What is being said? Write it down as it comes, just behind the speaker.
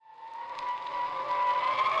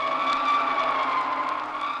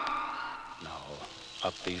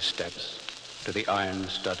these steps to the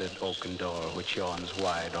iron-studded oaken door which yawns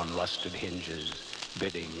wide on rusted hinges,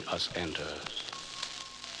 bidding us enter.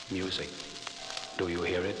 Music. Do you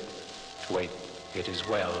hear it? Wait, it is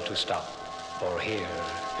well to stop, for here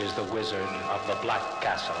is the wizard of the Black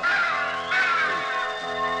Castle.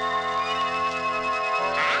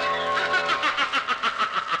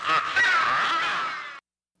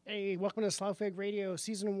 Hey, welcome to Sloughfag Radio,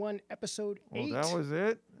 Season 1, Episode 8. Well, that was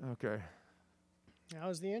it? Okay. That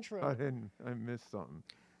was the intro. I missed something.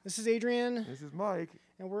 This is Adrian. This is Mike.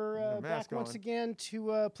 And we're back once again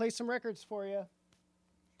to play some records for you.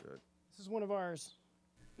 Good. This is one of ours.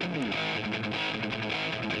 Drinking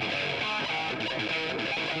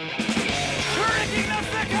the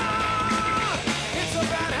thicker, it's a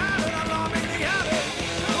bad habit, alarming the habit.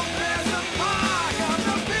 There's a mark of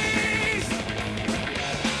the beast.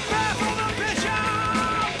 Bear from the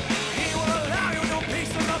bishop, he will allow you no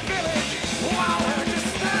peace in the village while we're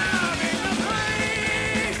disturbing the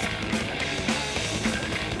priest.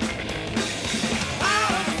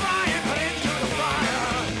 Out of the fire, put into the fire.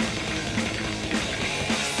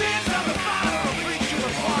 Sins of the father will preach to the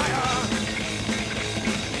choir.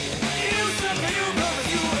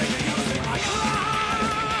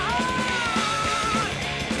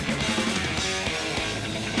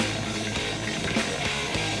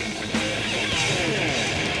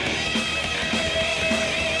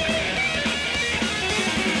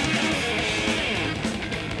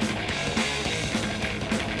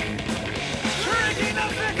 Drinking the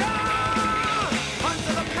vicar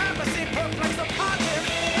unto the papacy, perplex the pontiff,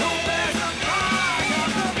 who bears the mark of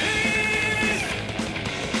the beast.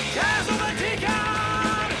 Dazzle the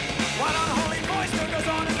deacon, what unholy moisture goes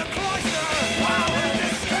on in the cloister while we're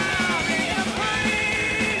disturbing the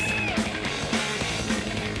priest.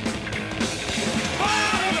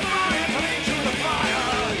 Fire in the fire, put into the fire.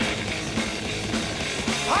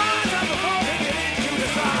 Eyes of the broken, get into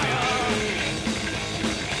desire.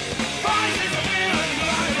 Voices of fear and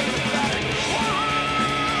life and pathetic.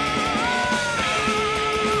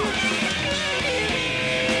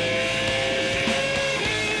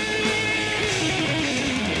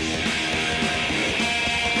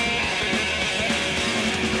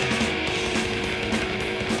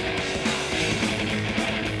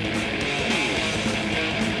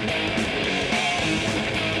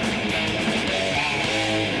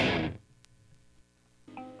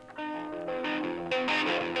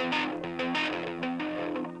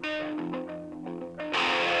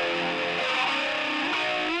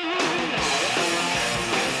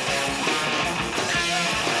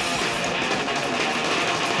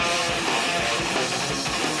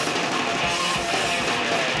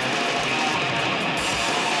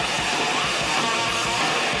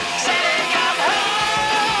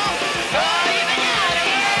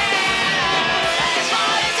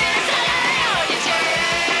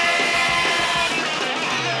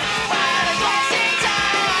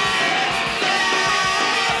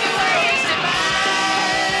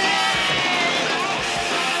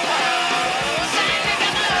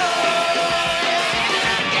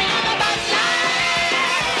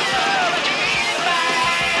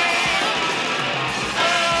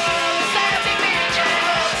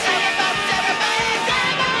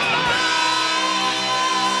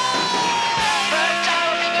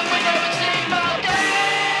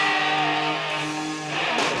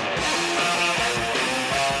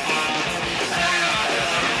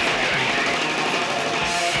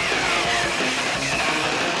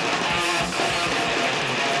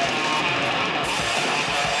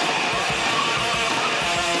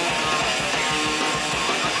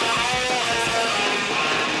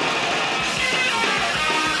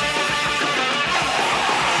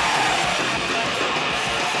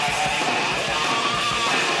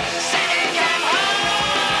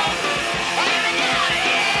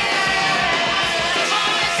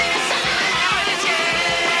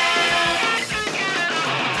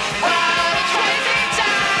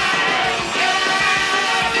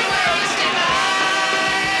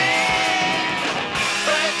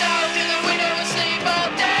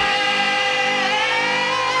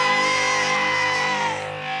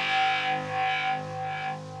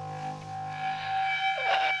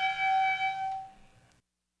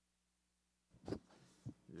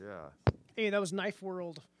 Yeah. Hey, that was Knife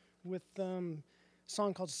World with a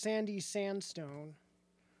song called Sandy Sandstone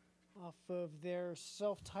off of their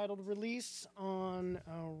self-titled release on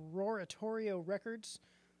Roratorio Records.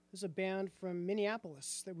 This is a band from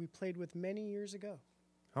Minneapolis that we played with many years ago.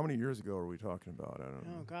 How many years ago are we talking about? I don't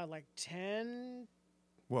know. Oh, God, like 10,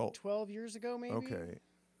 Well, 12 years ago, maybe? okay.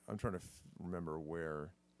 I'm trying to remember where.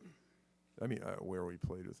 I mean, where we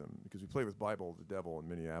played with them, because we played with Bible the Devil in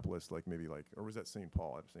Minneapolis, like maybe like, or was that St.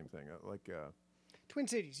 Paul? Same thing. Twin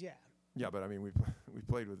Cities, yeah. Yeah, but I mean, we we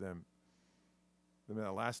played with them.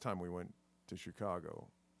 The last time we went to Chicago,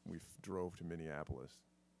 we drove to Minneapolis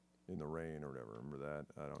in the rain or whatever. Remember that?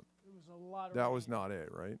 I don't. It was a lot of That rain. was not it,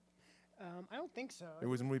 right? I don't think so. It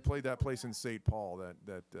was when we played that place in St. Paul,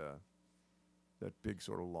 that big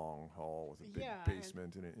sort of long hall with a big Yeah,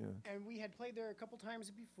 basement in it. Yeah. And we had played there a couple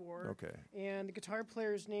times before. Okay. And the guitar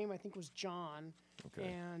player's name, I think, was John. Okay.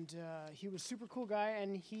 And he was a super cool guy,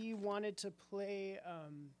 and he wanted to play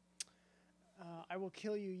I Will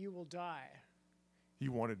Kill You, You Will Die. He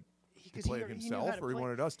wanted to 'cause play it he knew himself, how to or he play-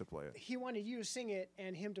 wanted us to play it? He wanted you to sing it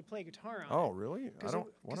and him to play guitar on it. Oh, really? I Because don't.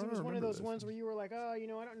 it was one of remember those this. ones where you were like, oh, I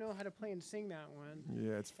don't know how to play and sing that one.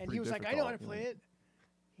 Yeah, it's. And pretty he was like, I know how to difficult, play it.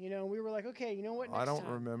 We were like, okay, you know what? Next I don't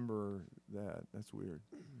time. remember that. That's weird.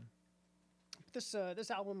 This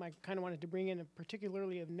album I kind of wanted to bring in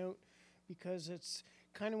particularly of note because it's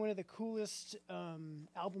kind of one of the coolest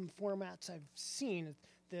album formats I've seen.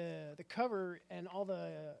 The cover and all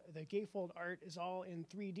the gatefold art is all in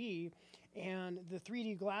 3D, and the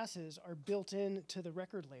 3D glasses are built into the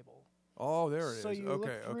record label. Oh, there it is. So you Okay,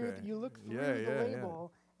 look through, okay. you look through Yeah, the yeah, yeah.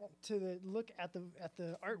 label to look at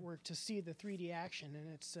the artwork to see the 3D action, and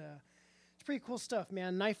it's pretty cool stuff,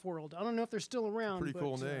 man. Knife World. I don't know if they're still around. Pretty but,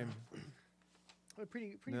 cool name.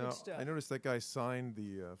 Pretty Now, good stuff. I noticed that guy signed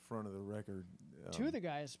the front of the record. Two of the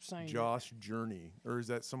guys signed it. Josh Journey, or is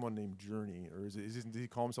that someone named Journey, or is did he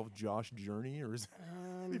call himself Josh Journey, or is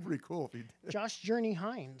that'd be pretty cool if he? Josh Journey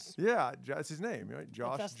Hines. Yeah, that's his name, right?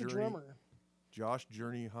 Josh That's the Journey. drummer. Josh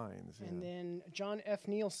Journey Hines. Yeah. And then John F.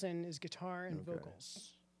 Nielsen is guitar and Okay.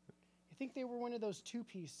 vocals. I think they were one of those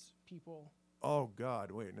two-piece people. Oh God,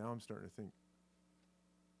 wait! Now I'm starting to think.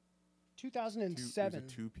 It was 2007. a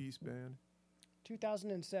two-piece band.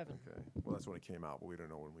 2007. Okay. Well, that's when it came out, but we don't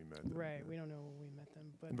know when we met them. Right. Yeah. We don't know when we met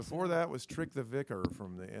them, but And before that was Trick the Vicar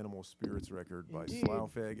from the Animal Spirits record by Indeed.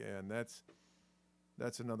 Slough-Egg, and that's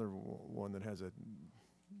another one that has the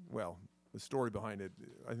story behind it.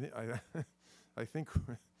 I think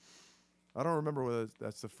I don't remember whether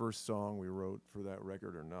that's the first song we wrote for that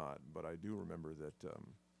record or not, but I do remember that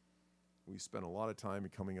we spent a lot of time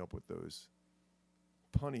coming up with those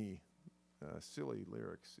punny, silly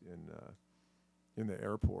lyrics in the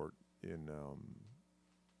airport in,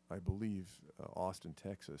 I believe, Austin,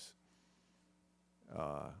 Texas.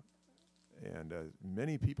 And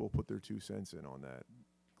many people put their 2 cents in on that,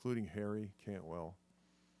 including Harry Cantwell,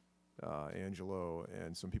 Angelo,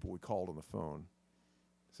 and some people we called on the phone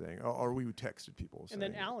saying, or we texted people. and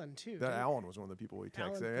then saying- Alan too. That didn't- Alan was one of the people we texted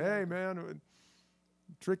Alan saying, Thorne. hey, man,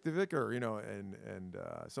 Trick the Vicar, and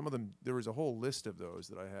some of them, there was a whole list of those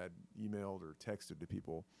that I had emailed or texted to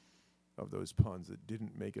people of those puns that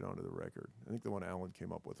didn't make it onto the record. I think the one Alan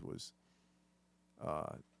came up with was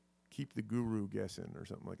keep the guru guessing or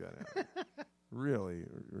something like that. Really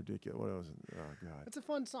ridiculous. What else? Oh, God. That's a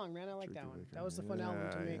fun song, man. I like Trick that the one. Vicar. That was the fun album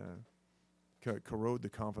to make. Corrode the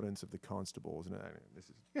confidence of the constables. And this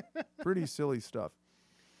is pretty silly stuff.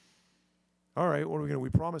 All right, what are we going to? We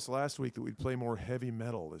promised last week that we'd play more heavy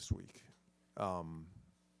metal this week.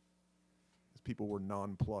 People were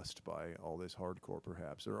nonplussed by all this hardcore,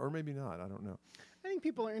 perhaps, or maybe not. I don't know. I think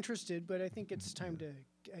people are interested, but I think it's time to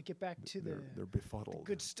get back to They're befuddled.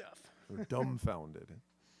 good stuff. They're dumbfounded.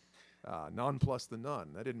 Nonplus the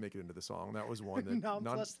Nun. That didn't make it into the song. That was one that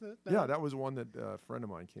Nonplus the Yeah, Nun. that was one that a friend of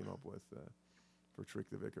mine came up with for Trick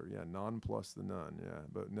the Vicar. Yeah, Nonplus the Nun. Yeah,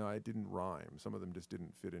 but no, it didn't rhyme. Some of them just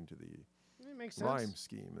didn't fit into the It makes sense. rhyme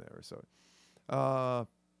scheme there. So, I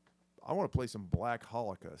want to play some Black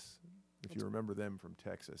Holocaust. If you remember them from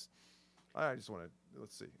Texas. I just want to,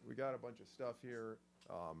 let's see. We got a bunch of stuff here.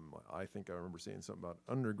 I think I remember saying something about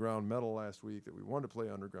underground metal last week, that we wanted to play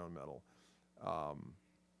underground metal.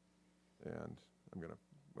 And I'm going to,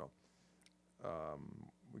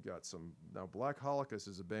 we got some, now Black Holocaust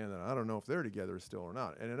is a band that I don't know if they're together still or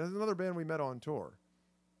not. And it is another band we met on tour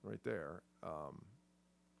right there.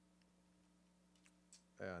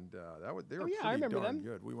 They were yeah, I pretty remember darn them.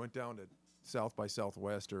 good. We went down to South by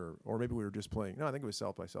Southwest, or maybe we were just playing. No, I think it was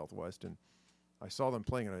South by Southwest, and I saw them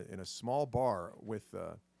playing in a small bar with.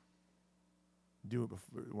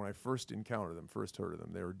 When I first encountered them, first heard of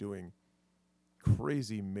them, they were doing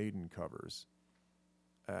crazy Maiden covers,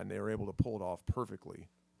 and they were able to pull it off perfectly,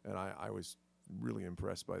 and I was really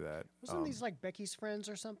impressed by that. Wasn't these like Becky's friends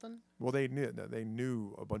or something? Well, they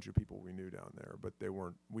knew a bunch of people we knew down there, but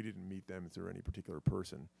we didn't meet them through any particular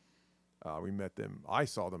person. We met them. I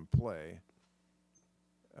saw them play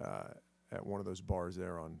at one of those bars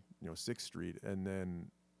there on 6th Street, and then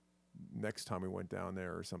next time we went down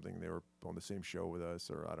there or something, they were on the same show with us,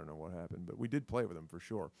 or I don't know what happened, but we did play with them for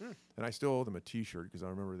sure. And I still owe them a T-shirt because I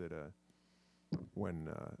remember that when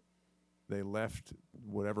they left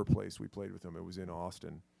whatever place we played with them, it was in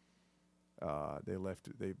Austin. They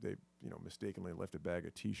mistakenly left a bag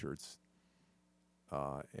of T-shirts.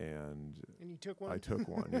 And you took one? I took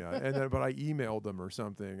one, yeah. And then, but I emailed them or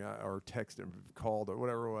something, or texted them, called, or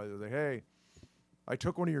whatever it was. I was like, hey, I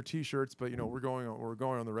took one of your T-shirts, but we're going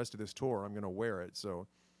on the rest of this tour. I'm going to wear it, so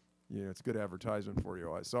it's good advertisement for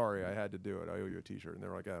you. Sorry, I had to do it. I owe you a T-shirt. And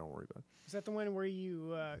they're like, don't worry about it. Is that the one where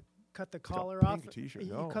you cut the collar off? T-shirt.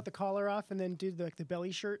 You No. cut the collar off and then do the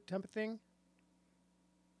belly shirt type of thing?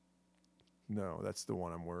 No, that's the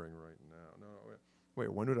one I'm wearing right now. No,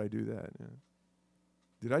 wait, when did I do that? Yeah.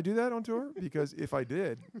 Did I do that on tour? Because if I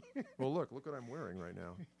did, well, look what I'm wearing right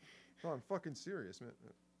now. Oh, I'm fucking serious, man.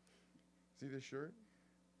 See this shirt?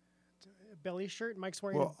 A belly shirt? Mike's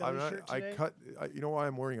wearing a belly shirt today? You know why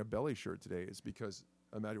I'm wearing a belly shirt today? It's because,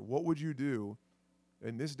 imagine, what would you do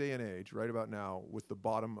in this day and age, right about now, with the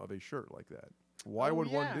bottom of a shirt like that? Why would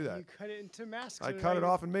one do that? You cut it into masks. I cut it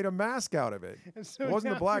off and made a mask out of it. So it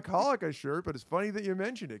wasn't now- a Black Holocaust shirt, but it's funny that you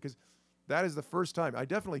mentioned it because that is the first time. I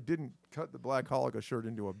definitely didn't cut the Black Holocaust shirt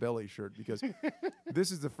into a belly shirt because this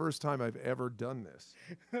is the first time I've ever done this.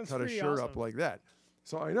 That's Cut a pretty shirt up awesome. like that.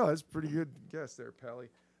 So I know that's a pretty good guess there, Pally.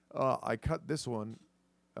 I cut this one.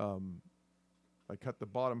 I cut the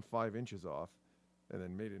bottom 5 inches off, and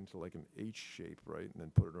then made it into like an H shape, right? And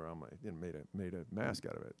then put it around made a mask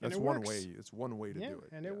out of it. And That's it one works. way. It's one way to do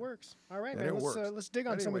it. And yeah. it works. All right, And man. it works. Let's dig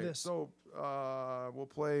on some of Anyway, this. So we'll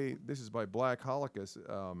play. This is by Black Holocaust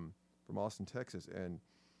from Austin, Texas, and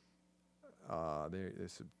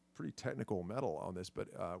there's a pretty technical metal on this, but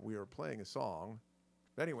we are playing a song.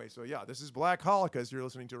 Anyway, so yeah, this is Black Holocaust you're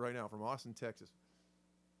listening to right now from Austin, Texas.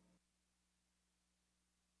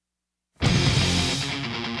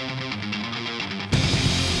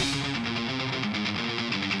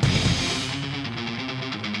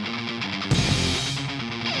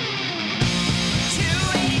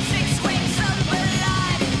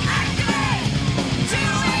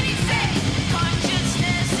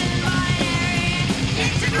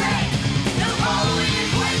 Integrate the following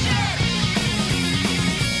equation.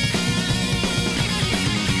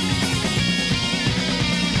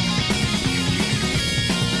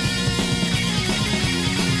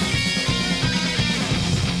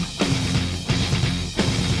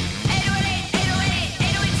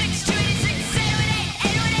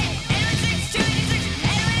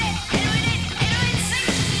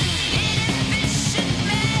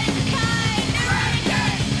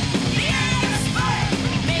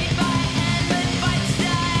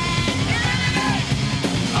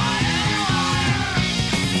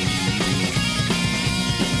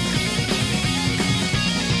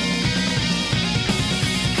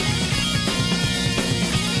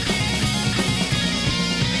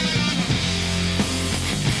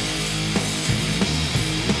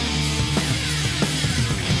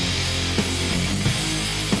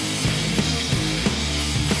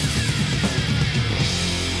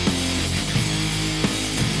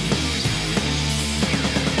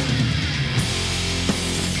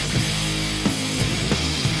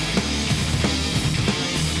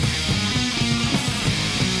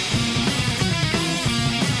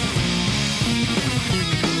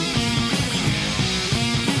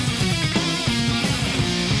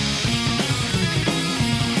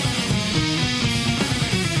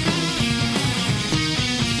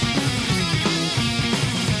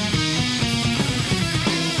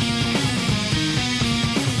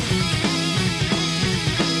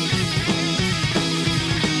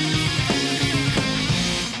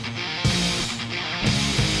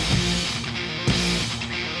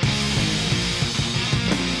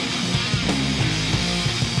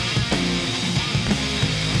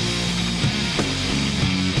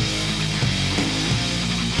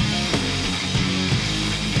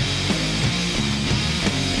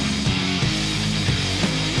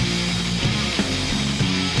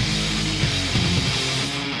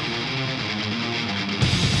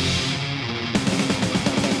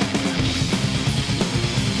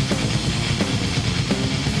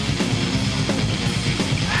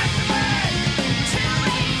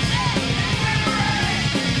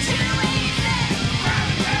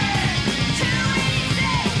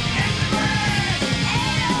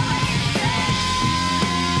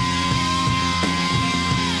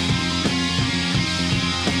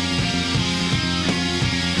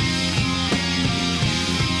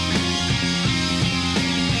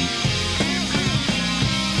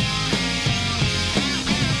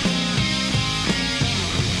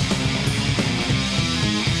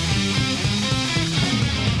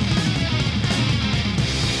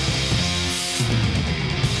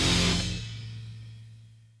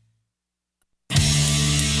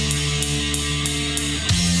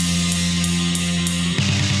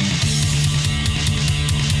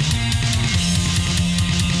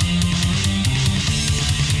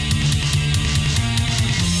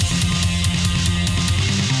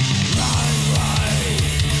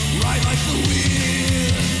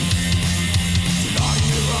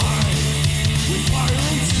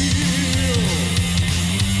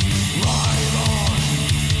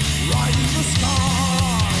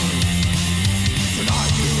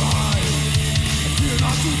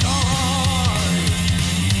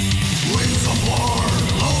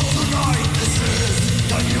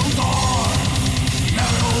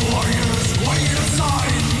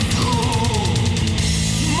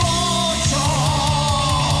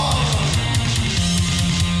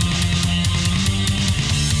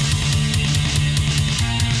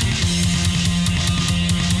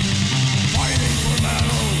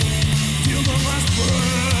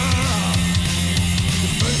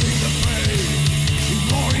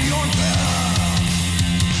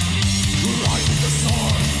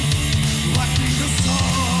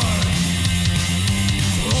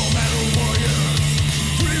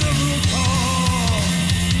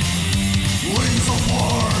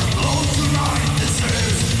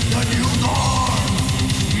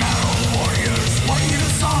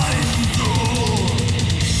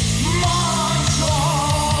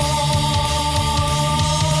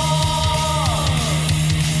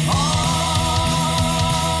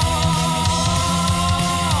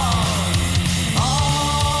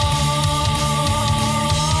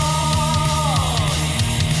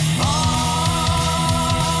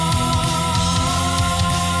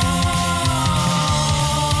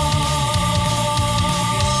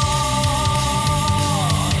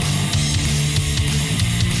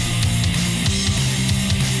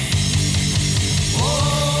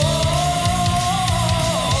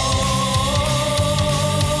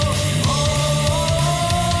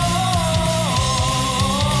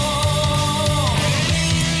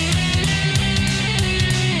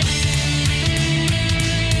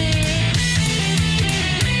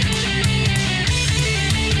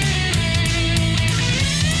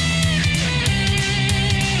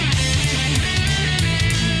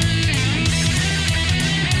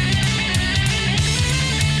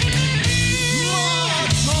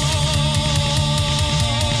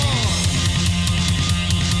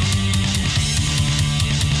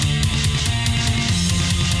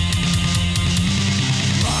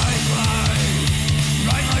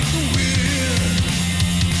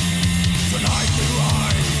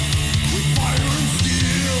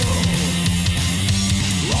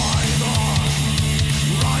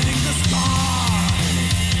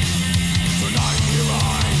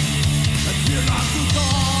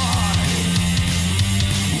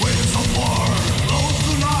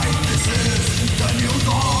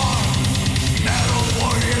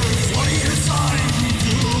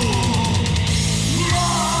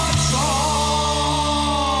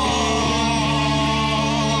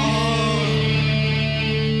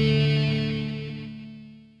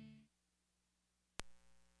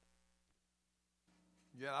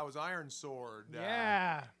 was Iron Sword.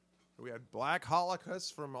 Yeah. We had Black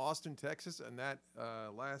Holocaust from Austin, Texas, and that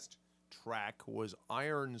last track was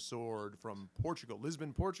Iron Sword from Portugal,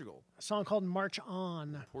 Lisbon, Portugal. A song called March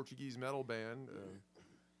On. Portuguese metal band.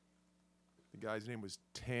 The guy's name was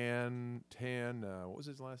Tan. What was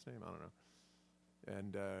his last name? I don't know.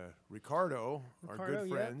 And Ricardo, our Ricardo, good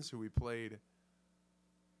yeah. friends, who we played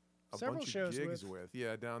a Several bunch of shows gigs with.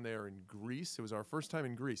 Yeah, down there in Greece. It was our first time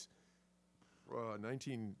in Greece. 2000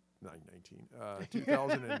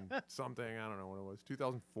 and something. I don't know what it was.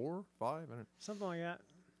 2004, 5. I don't know. Something like that.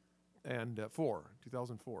 And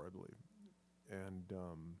 2004, I believe. And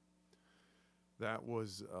that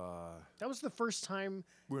was the first time,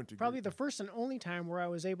 we went to probably Greece. the first and only time where I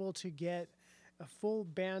was able to get a full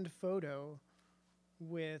band photo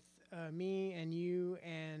with me and you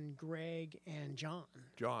and Greg and John.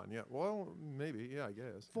 John, yeah. Well, maybe, yeah, I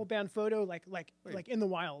guess. Full band photo, like in the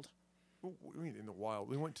wild. What do you mean in the wild?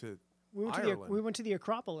 We went to We Ireland. went to the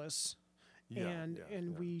Acropolis, Yeah, and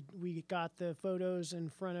yeah. we got the photos in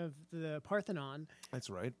front of the Parthenon.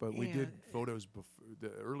 That's right, but we did And- photos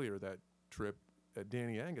earlier that trip at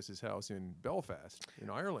Danny Angus's house in Belfast, in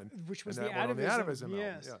Ireland. Which was and the that went on Atavism. album,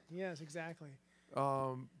 Yes, yeah. yes, exactly.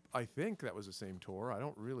 I think that was the same tour. I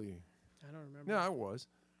don't really. I don't remember. Yeah, it was.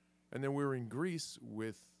 And then we were in Greece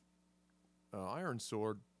with Iron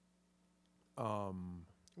Sword.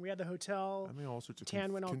 We had the hotel. I mean, all sorts of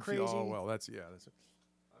Tan went all Oh, crazy. well, that's it.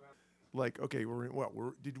 Like, okay,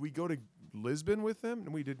 did we go to Lisbon with them?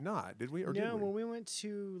 And we did not, did we? Or No, did we? when we went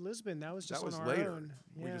to Lisbon, that was just That was on our later. own.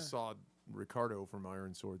 We Yeah. just saw Ricardo from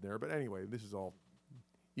Iron Sword there. But anyway, this is all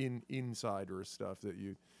insider stuff that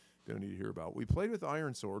you don't need to hear about. We played with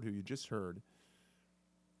Iron Sword, who you just heard,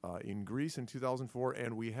 in Greece in 2004,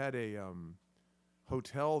 and we had a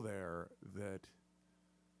hotel there that.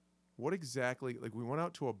 What exactly? Like, we went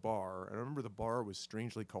out to a bar, and I remember the bar was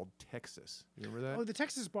strangely called Texas. You remember that? Oh, the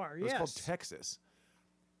Texas bar. It was Yes. called Texas.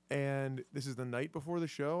 And this is the night before the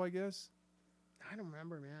show, I guess. I don't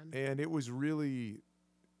remember, man. And it was really,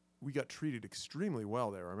 we got treated extremely well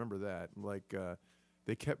there. I remember that. Like,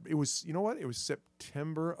 they kept, it was, you know what? It was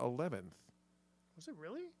September 11th. Was it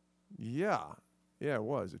really? Yeah. Yeah, it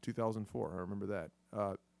was. 2004. I remember that.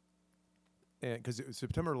 And because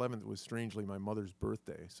September 11th was strangely my mother's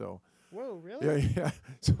birthday. So, Whoa, really? yeah.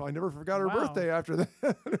 So I never forgot her Wow. birthday after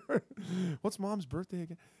that. What's Mom's birthday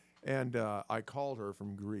again? And I called her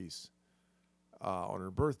from Greece on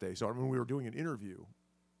her birthday. So when we were doing an interview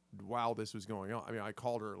while this was going on, I mean, I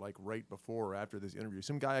called her like right before or after this interview.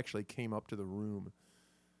 Some guy actually came up to the room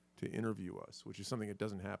to interview us, which is something that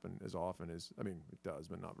doesn't happen as often as, I mean, it does,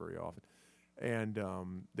 but not very often. And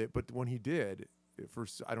but when he did,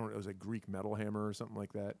 first, I don't know, it was a Greek Metal Hammer or something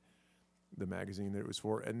like that, the magazine that it was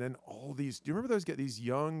for. And then all these, do you remember these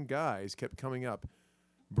young guys kept coming up,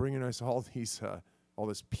 bringing us all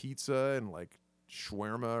this pizza and like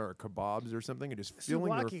shawarma or kebabs or something, and just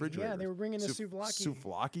filling the Souvlaki. refrigerator. Yeah, they were bringing us souvlaki.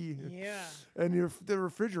 Souvlaki. Yeah. And the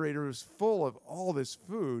refrigerator was full of all this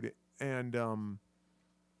food, and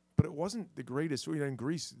but it wasn't the greatest. In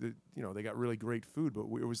Greece, they got really great food, but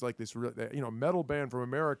it was like this, metal band from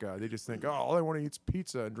America. They just think, oh, all I want to eat is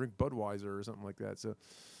pizza and drink Budweiser or something like that. So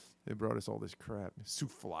they brought us all this crap,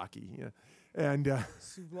 souvlaki, yeah, and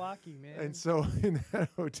Souvlaki, man. and so in that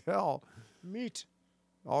hotel, Meat.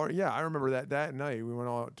 oh yeah, I remember that night we went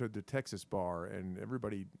out to the Texas bar, and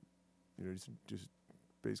everybody, just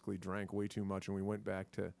basically drank way too much, and we went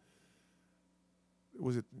back to.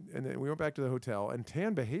 And then we went back to the hotel, and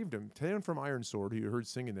Tan from Iron Sword, who you heard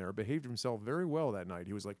singing there, behaved himself very well that night.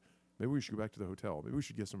 He was like, maybe we should go back to the hotel. Maybe we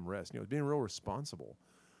should get some rest. Being real responsible.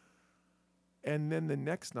 And then the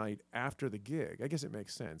next night after the gig, I guess it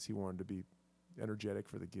makes sense. He wanted to be energetic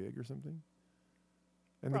for the gig or something.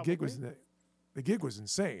 And the gig was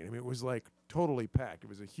insane. I mean, it was like totally packed. It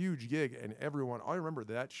was a huge gig, and I remember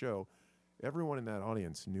that show, everyone in that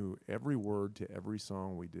audience knew every word to every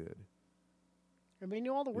song we did. And they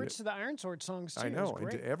knew all the words to the Iron Sword songs, too. I know, It was and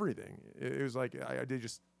great. to everything. It was like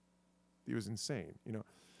it was insane,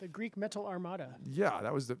 The Greek Metal Armada. Yeah,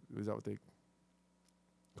 was that what they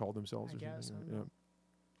called themselves? I or guess, something? I don't Yeah. know.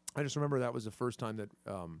 I just remember that was the first time that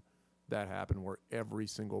that happened, where every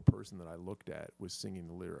single person that I looked at was singing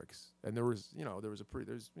the lyrics, and there was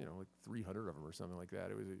like 300 of them or something like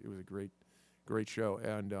that. It was a great show,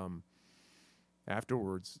 and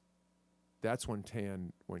afterwards. That's when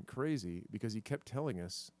Tan went crazy, because he kept telling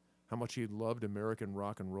us how much he loved American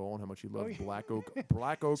rock and roll and how much he loved Black Oak,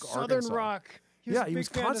 Southern Arkansas. rock. He was Yeah, a he big was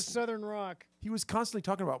fan of Southern rock. He was constantly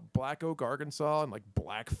talking about Black Oak, Arkansas, and like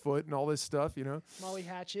Blackfoot and all this stuff, you know. Molly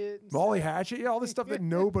Hatchet. and Molly stuff. Hatchet, yeah, all this stuff that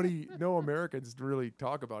no Americans really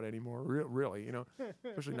talk about anymore, really, you know,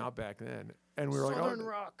 especially not back then. And we were Southern like, oh,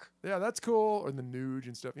 rock. yeah, that's cool, and the Nuge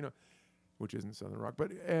and stuff, you know, which isn't Southern rock,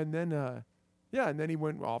 but and then he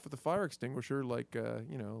went off with the fire extinguisher, like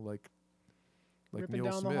you know, like Ripping Neil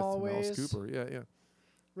down the Smith and Alice hallways. Cooper, yeah.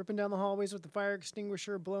 Ripping down the hallways with the fire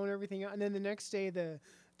extinguisher, blowing everything out. And then the next day, the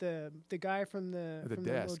guy from the The from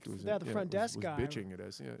desk, the, was, the front was desk guy bitching at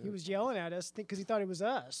us. Yeah, He was yelling at us because he thought it was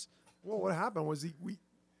us. Well, what happened was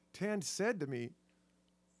Tan said to me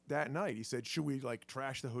that night, he said, should we like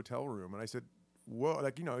trash the hotel room? And I said, whoa,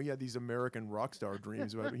 like, you know, he had these American rock star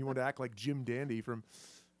dreams. About he wanted to act like Jim Dandy from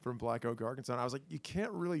Black Oak, Arkansas. And I was like, you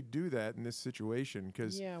can't really do that in this situation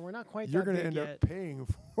because Yeah, we're not quite you're that going to big end yet. up paying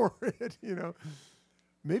for it, you know.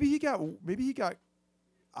 Maybe he got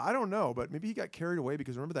I don't know, but maybe he got carried away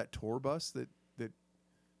because remember that tour bus that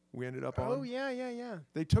we ended up on? Oh, yeah.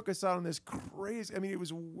 They took us out on this crazy, I mean, it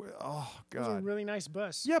was, oh, It was a God. really nice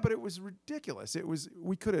bus. Yeah, but it was ridiculous.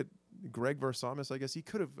 We could have, Greg Varsamis, I guess, he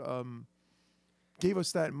could have gave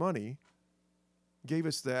us that money, gave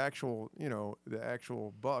us the actual, you know, the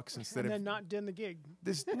actual bucks instead And of then not done the gig.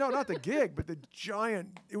 this. No, not the gig, but the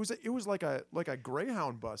giant. It was like a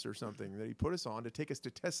Greyhound bus or something that he put us on to take us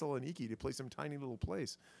to Thessaloniki to play some tiny little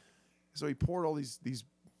place. So he poured all these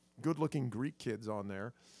good-looking Greek kids on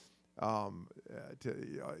there. To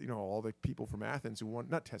you know, all the people from Athens who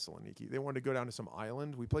want not Thessaloniki. They wanted to go down to some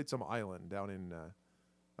island. We played some island down in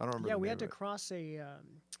I don't remember. Yeah, the we name had to of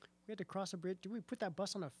it. cross a bridge. Did we put that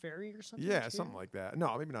bus on a ferry or something? Yeah, too? something like that.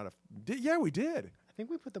 No, maybe not a. Yeah, we did. I think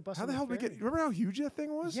we put the bus How on the hell a did we ferry. get? Remember how huge that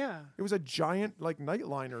thing was? Yeah. It was a giant like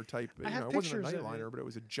nightliner type. I have it wasn't a pictures of nightliner, it. but it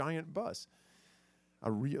was a giant bus,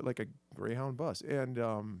 like a Greyhound bus. And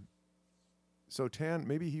so Tan,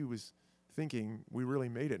 maybe he was thinking we really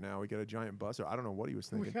made it now. We got a giant bus, or I don't know what he was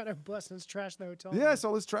We thinking. got a bus. Let's trash the hotel. Yeah, room.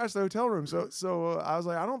 so let's trash the hotel room. So I was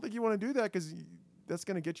like, I don't think you want to do that because that's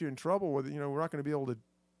going to get you in trouble. With we're not going to be able to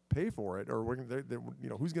pay for it, or we're gonna,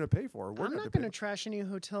 who's going to pay for it? We're I'm gonna not pay going to trash any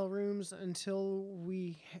hotel rooms until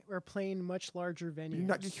we are playing much larger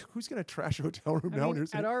venues. Who's going to trash a hotel room I down mean, here?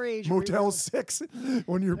 at our age, we Motel will- 6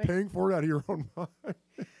 when you're paying for it out of your own money.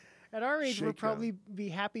 At our age, we'll Shakedown. probably be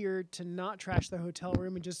happier to not trash the hotel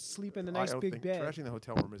room and just sleep in the nice I don't big think bed. trashing the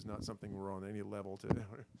hotel room is not something we're on any level to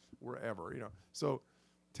wherever, So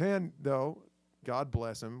Tan, though, God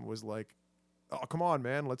bless him, was like, oh, come on,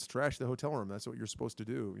 man, let's trash the hotel room. That's what you're supposed to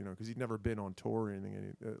do, because he'd never been on tour or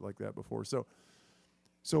anything like that before.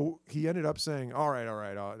 So he ended up saying, all right,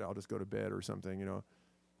 I'll just go to bed or something,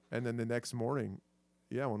 And then the next morning,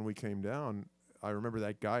 when we came down, I remember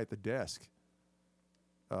that guy at the desk,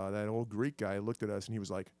 that old Greek guy looked at us and he was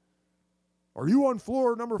like, are you on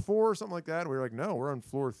floor number 4 or something like that? And we were like, no, we're on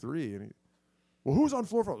floor 3. And well, who's on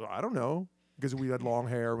floor 4? I don't know. Because we had long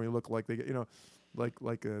hair and we looked like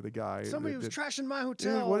like the guy. Somebody was trashing my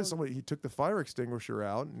hotel. Dude, what is somebody? He took the fire extinguisher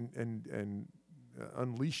out and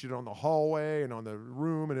unleashed it on the hallway and on the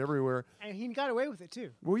room and everywhere. And he got away with it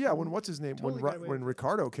too. Well, yeah. When what's his name? Totally got away When with it.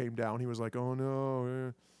 Ricardo came down, he was like, "Oh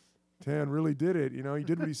no, Tan really did it. He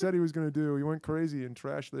did what he said he was going to do. He went crazy and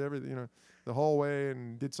trashed everything, the hallway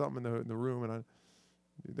and did something in the room." And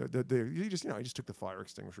he just took the fire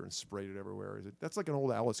extinguisher and sprayed it everywhere. That's like an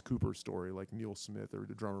old Alice Cooper story, like Neil Smith or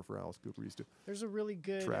the drummer for Alice Cooper used to. There's a really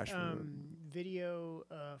good Trash video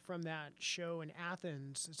from that show in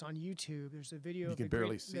Athens. It's on YouTube. There's a video You of can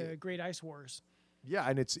barely see the it. Great Ice Wars. Yeah,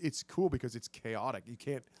 and it's cool because it's chaotic. You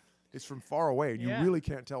can't. It's from far away, and you Yeah. really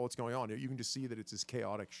can't tell what's going on. You can just see that it's this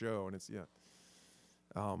chaotic show, and it's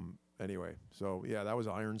Anyway, so that was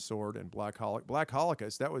Iron Sword and Black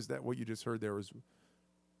Holocaust. That was what you just heard. There was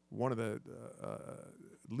one of the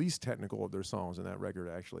least technical of their songs in that record,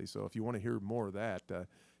 actually. So if you want to hear more of that,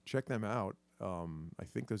 check them out. I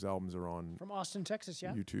think those albums are on From Austin, Texas,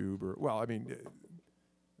 yeah. YouTube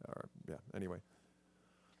Anyway.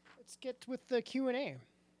 Let's get with the Q&A.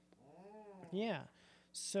 Yeah.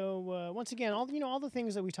 So once again, all the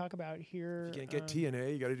things that we talk about here. You can't get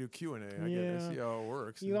T&A, you got to do Q&A. I see how it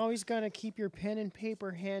works. You always got to keep your pen and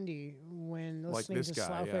paper handy when Like listening this to guy,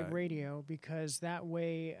 Sloughfeg yeah. Radio, because that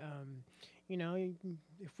way,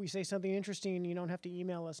 if we say something interesting, you don't have to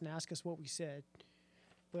email us and ask us what we said.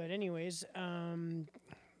 But anyways,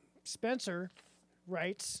 Spencer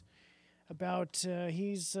writes about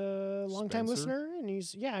he's a longtime Spencer?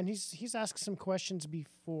 listener, and he's asked some questions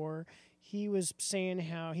before. He was saying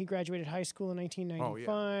how he graduated high school in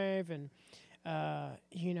 1995, and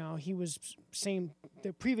he was saying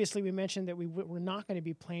that previously we mentioned that we're not going to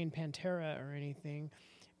be playing Pantera or anything,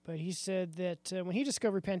 But he said that when he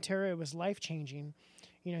discovered Pantera, it was life-changing.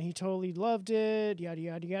 You know, he totally loved it, yada,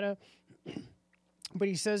 yada, yada. But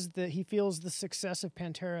he says that he feels the success of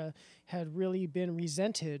Pantera had really been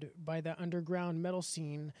resented by the underground metal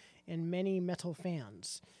scene and many metal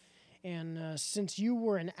fans. And since you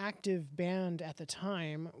were an active band at the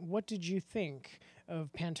time, what did you think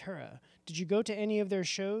of Pantera? Did you go to any of their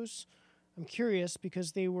shows? I'm curious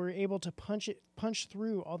because they were able to punch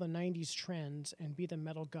through all the 90s trends and be the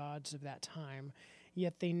metal gods of that time,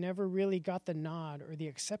 yet they never really got the nod or the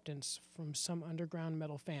acceptance from some underground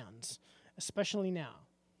metal fans, especially now.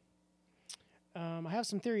 I have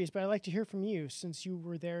some theories, but I'd like to hear from you since you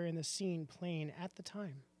were there in the scene playing at the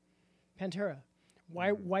time. Pantera,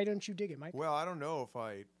 why don't you dig it, Mike? Well, I don't know if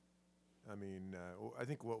I mean, I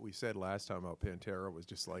think what we said last time about Pantera was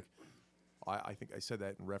just like, I think I said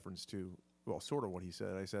that in reference to, well, sort of what he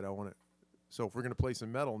said. I said, so if we're going to play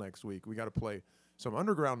some metal next week, we got to play some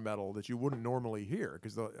underground metal that you wouldn't normally hear.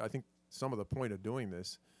 Because I think some of the point of doing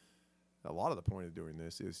this, a lot of the point of doing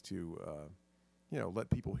this is to, let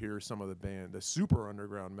people hear some of the super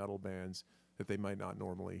underground metal bands that they might not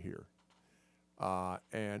normally hear.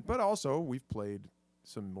 But also we've played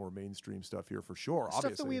some more mainstream stuff here for sure. Stuff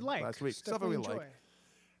obviously, that we like. last week. Stuff that we enjoy. like.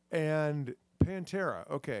 And Pantera,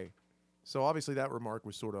 okay. So obviously that remark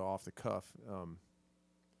was sort of off the cuff,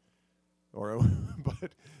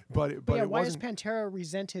 but yeah, it why is wasn't. Pantera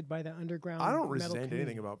resented by the underground? I don't metal resent community?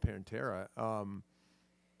 anything about Pantera.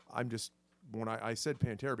 I'm just when I said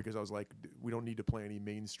Pantera because I was like, we don't need to play any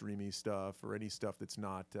mainstreamy stuff or any stuff that's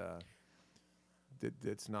not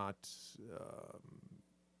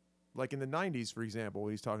like in the '90s, for example.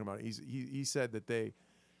 He's talking about. He said that that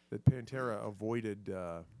Pantera avoided.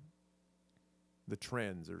 The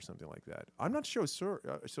trends or something like that. I'm not so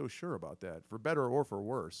sure about that, for better or for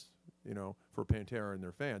worse, for Pantera and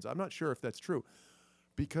their fans. I'm not sure if that's true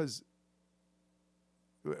because,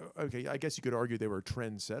 okay, I guess you could argue they were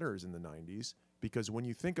trendsetters in the 90s because when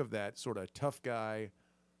you think of that sort of tough guy,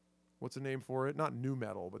 what's the name for it? Not new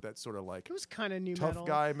metal, but that sort of like It was kind of new tough metal.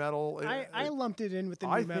 guy metal. I lumped it in with the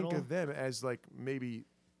new metal. I think of them as like maybe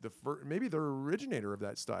maybe the originator of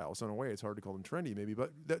that style. So in a way, it's hard to call them trendy, maybe.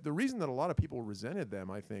 But the reason that a lot of people resented them,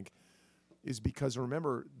 I think, is because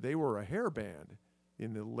remember they were a hair band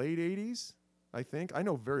in the late '80s. I think I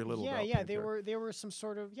know very little about. Yeah, Pantera. they were some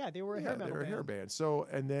sort of they were a hair metal they were a band. hair band. So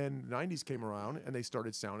and then '90s came around and they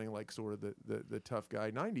started sounding like sort of the tough guy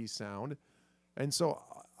 '90s sound. And so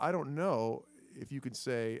I don't know if you could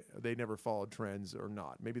say they never followed trends or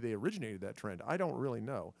not. Maybe they originated that trend. I don't really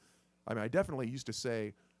know. I mean, I definitely used to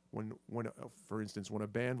say. When for instance, when a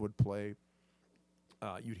band would play,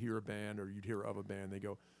 you'd hear a band or you'd hear of a band, they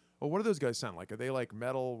go, "Oh, what do those guys sound like? Are they like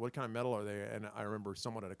metal? What kind of metal are they?" And I remember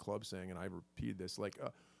someone at a club saying, and I repeated this, like,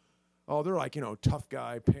 "Oh, they're like tough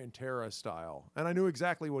guy Pantera style," and I knew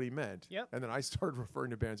exactly what he meant. Yep. And then I started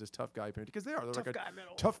referring to bands as tough guy Pantera because they're Tough like guy a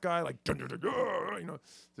metal. tough guy, like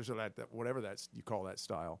there's that whatever that's you call that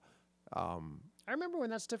style. I remember when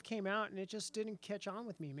that stuff came out, and it just didn't catch on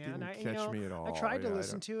with me, man. Didn't catch me at all. I tried to Yeah, I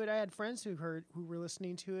listen don't- to it. I had friends who were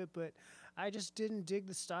listening to it, but I just didn't dig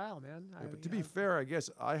the style, man. Yeah, but to be fair, I guess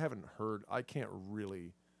I haven't heard. I can't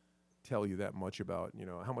really tell you that much about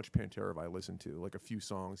how much Pantera have I listened to. Like a few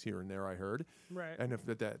songs here and there I heard. Right. And if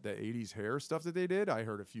the '80s hair stuff that they did, I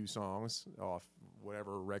heard a few songs off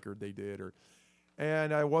whatever record they did,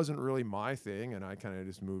 and I wasn't really my thing, and I kind of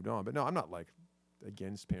just moved on. But no, I'm not like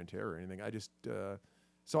against Pantera or anything. I just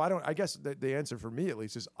so I don't. I guess the answer for me at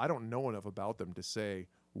least is I don't know enough about them to say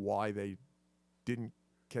why they didn't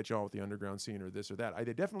catch on with the underground scene or this or that.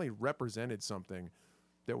 They definitely represented something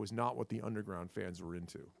that was not what the underground fans were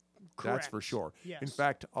into. That's for Correct. sure. Yes. In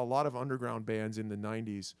fact, a lot of underground bands in the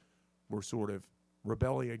 90s were sort of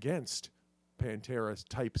rebelling against Pantera's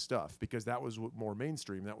type stuff because that was what more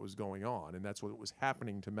mainstream that was going on, and that's what was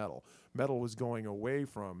happening to metal. Metal was going away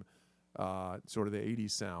from sort of the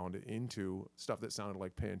 80s sound into stuff that sounded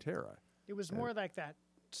like Pantera. It was more like that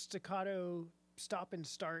staccato stop and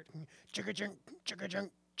start. Chugga-junk,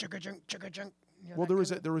 chugga-junk, chugga-junk, chugga-junk. Well, there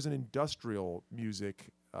was an industrial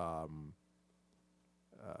music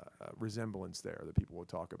resemblance there that people would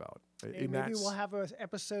talk about. Maybe we'll have an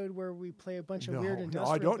episode where we play a bunch of No, weird no,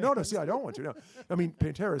 industrial I don't. No, bands. see, I don't want to. No, I mean,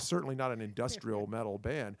 Pantera is certainly not an industrial metal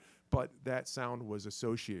band, but that sound was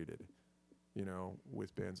associated,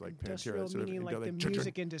 with bands like Industrial Pantera. Sort of meaning like the chun-chun,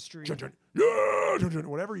 music industry. chun-chun, yeah, chun-chun,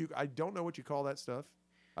 whatever you. I don't know what you call that stuff.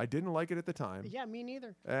 I didn't like it at the time. Yeah, me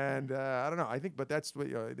neither. And I don't know. I think, but that's what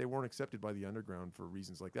they weren't accepted by the underground for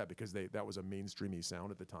reasons like that because that was a mainstreamy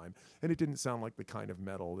sound at the time, and it didn't sound like the kind of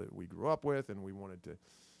metal that we grew up with, and we wanted to,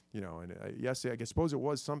 and yes, I suppose it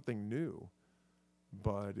was something new,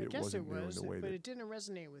 but I it guess wasn't it new was, in the way but that. it didn't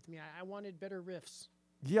resonate with me. I wanted better riffs.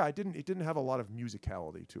 Yeah, it didn't have a lot of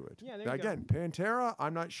musicality to it. Yeah, there Now, you go. again, Pantera,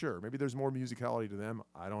 I'm not sure. Maybe there's more musicality to them.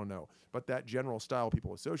 I don't know. But that general style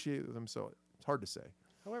people associate with them, so it's hard to say.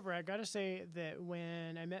 However, I gotta say that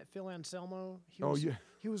when I met Phil Anselmo, Oh, yeah.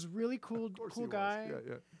 he was really cool, Of course cool he was. guy.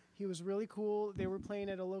 Yeah. He was really cool. They were playing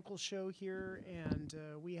at a local show here, and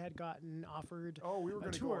we had gotten offered Oh, we were a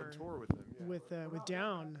going to go on tour with them. Yeah. with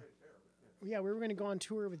Down. Yeah, we were going to go on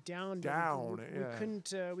tour with Down. but Down, we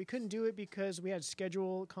yeah. we couldn't do it because we had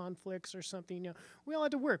schedule conflicts or something. You know, we all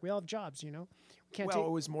had to work. We all have jobs. You know, we can't Well, take.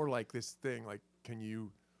 it was more like this thing. Like, can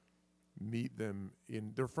you meet them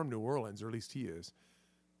in? They're from New Orleans, or at least he is.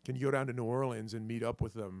 Can you go down to New Orleans and meet up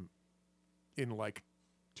with them in like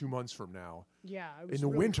 2 months from now Yeah, it was in the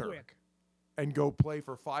really winter quick. and go play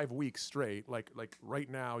for 5 weeks straight? Like right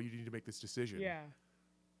now, you need to make this decision. Yeah,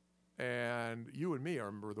 And you and me, I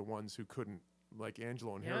remember the ones who couldn't, like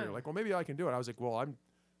Angelo and Harry, Yeah. are like, well, maybe I can do it. I was like, well, I'm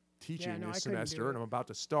teaching no, I this couldn't do semester and it. I'm about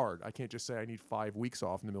to start. I can't just say I need 5 weeks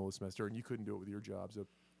off in the middle of the semester, and you couldn't do it with your job. So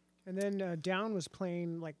and then Down was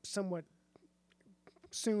playing like somewhat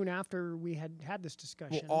soon after we had this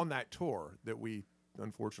discussion. well, on that tour that we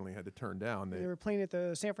unfortunately had to turn down, They were playing at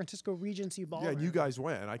the San Francisco Regency Ballroom. yeah, and you guys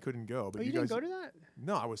went. I couldn't go, but Oh, you guys, didn't go to that?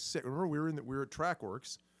 No, I was sick. Remember, we were at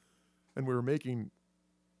Trackworks, and we were making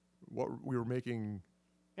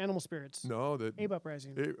Animal Spirits. No, that Abe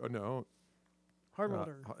Uprising. no. Hard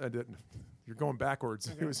Welder. I didn't. You're going backwards.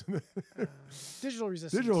 Okay. It was Digital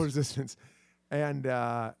Resistance. Digital Resistance, and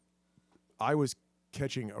I was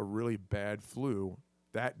catching a really bad flu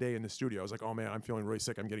that day in the studio. I was like, "Oh man, I'm feeling really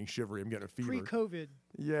sick. I'm getting shivery. I'm getting a fever." Pre-COVID.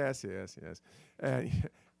 Yes,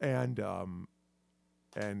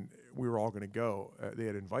 and we were all going to go. They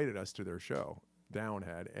had invited us to their show. Down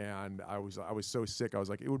had, and I was so sick. I was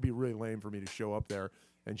like, it would be really lame for me to show up there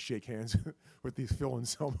and shake hands with these Phil and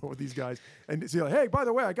Selma, with these guys, and say, like, hey, by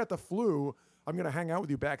the way, I got the flu. I'm going to hang out with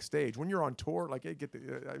you backstage. When you're on tour, like, it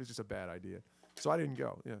was just a bad idea. So I didn't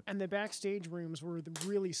go. Yeah. And the backstage rooms were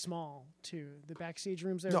really small too. The backstage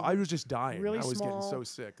rooms there. No, I was just dying. really I was small. getting so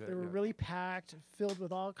sick. They were really packed, filled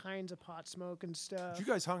with all kinds of pot smoke and stuff. You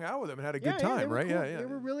guys hung out with them and had a Yeah, good yeah, time, they were right? cool. Yeah, yeah. They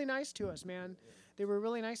were really nice to us, man. They were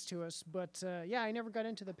really nice to us. But yeah, I never got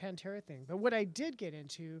into the Pantera thing. But what I did get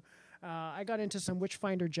into, I got into some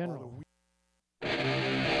Witchfinder General.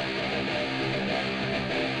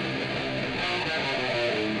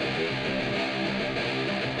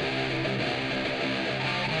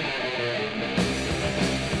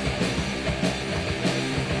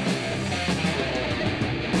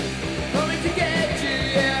 Coming to get you,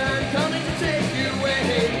 yeah, I'm coming to take you away.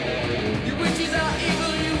 You witches are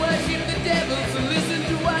evil, you worship the devil, so listen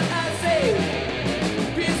to what I say.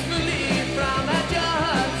 Peacefully from at your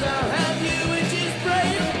hearts, I'll have you witches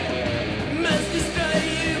pray. Must destroy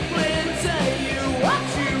you, play and say you,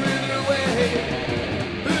 watch you wither away.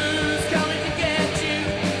 Who's coming to get you?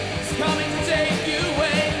 Who's coming to take you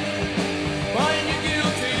away? Find you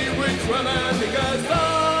guilty, witch woman, because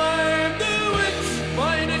I'm the witch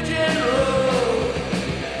finder general.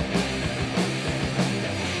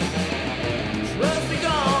 Trust be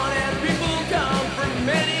gone, and people come from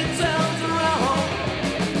many towns around.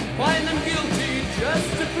 Find them guilty just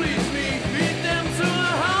to please me, beat them to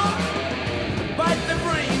a halt. Bite their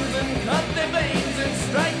brains and cut their veins and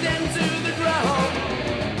strike them to the ground.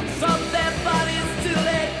 Sub their bodies till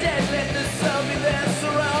they're dead, let the cell be their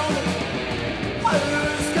surround.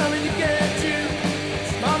 Who's coming to get you?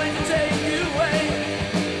 Who's coming to take you away?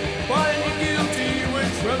 Find you guilty,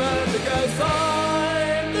 witch woman, because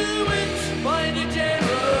I'm the witch finder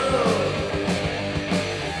general.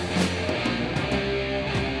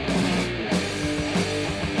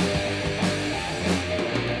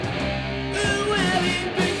 Wearing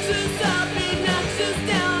pictures of me knocks us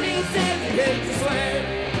down, he says he hates to swear.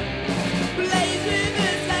 Blaze with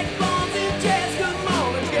us like bombs in chairs, come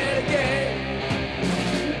on, let's get a game.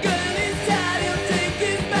 Gun is tied, he'll take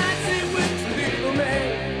his back, say which little man.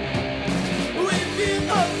 With his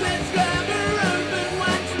hope, let's grab her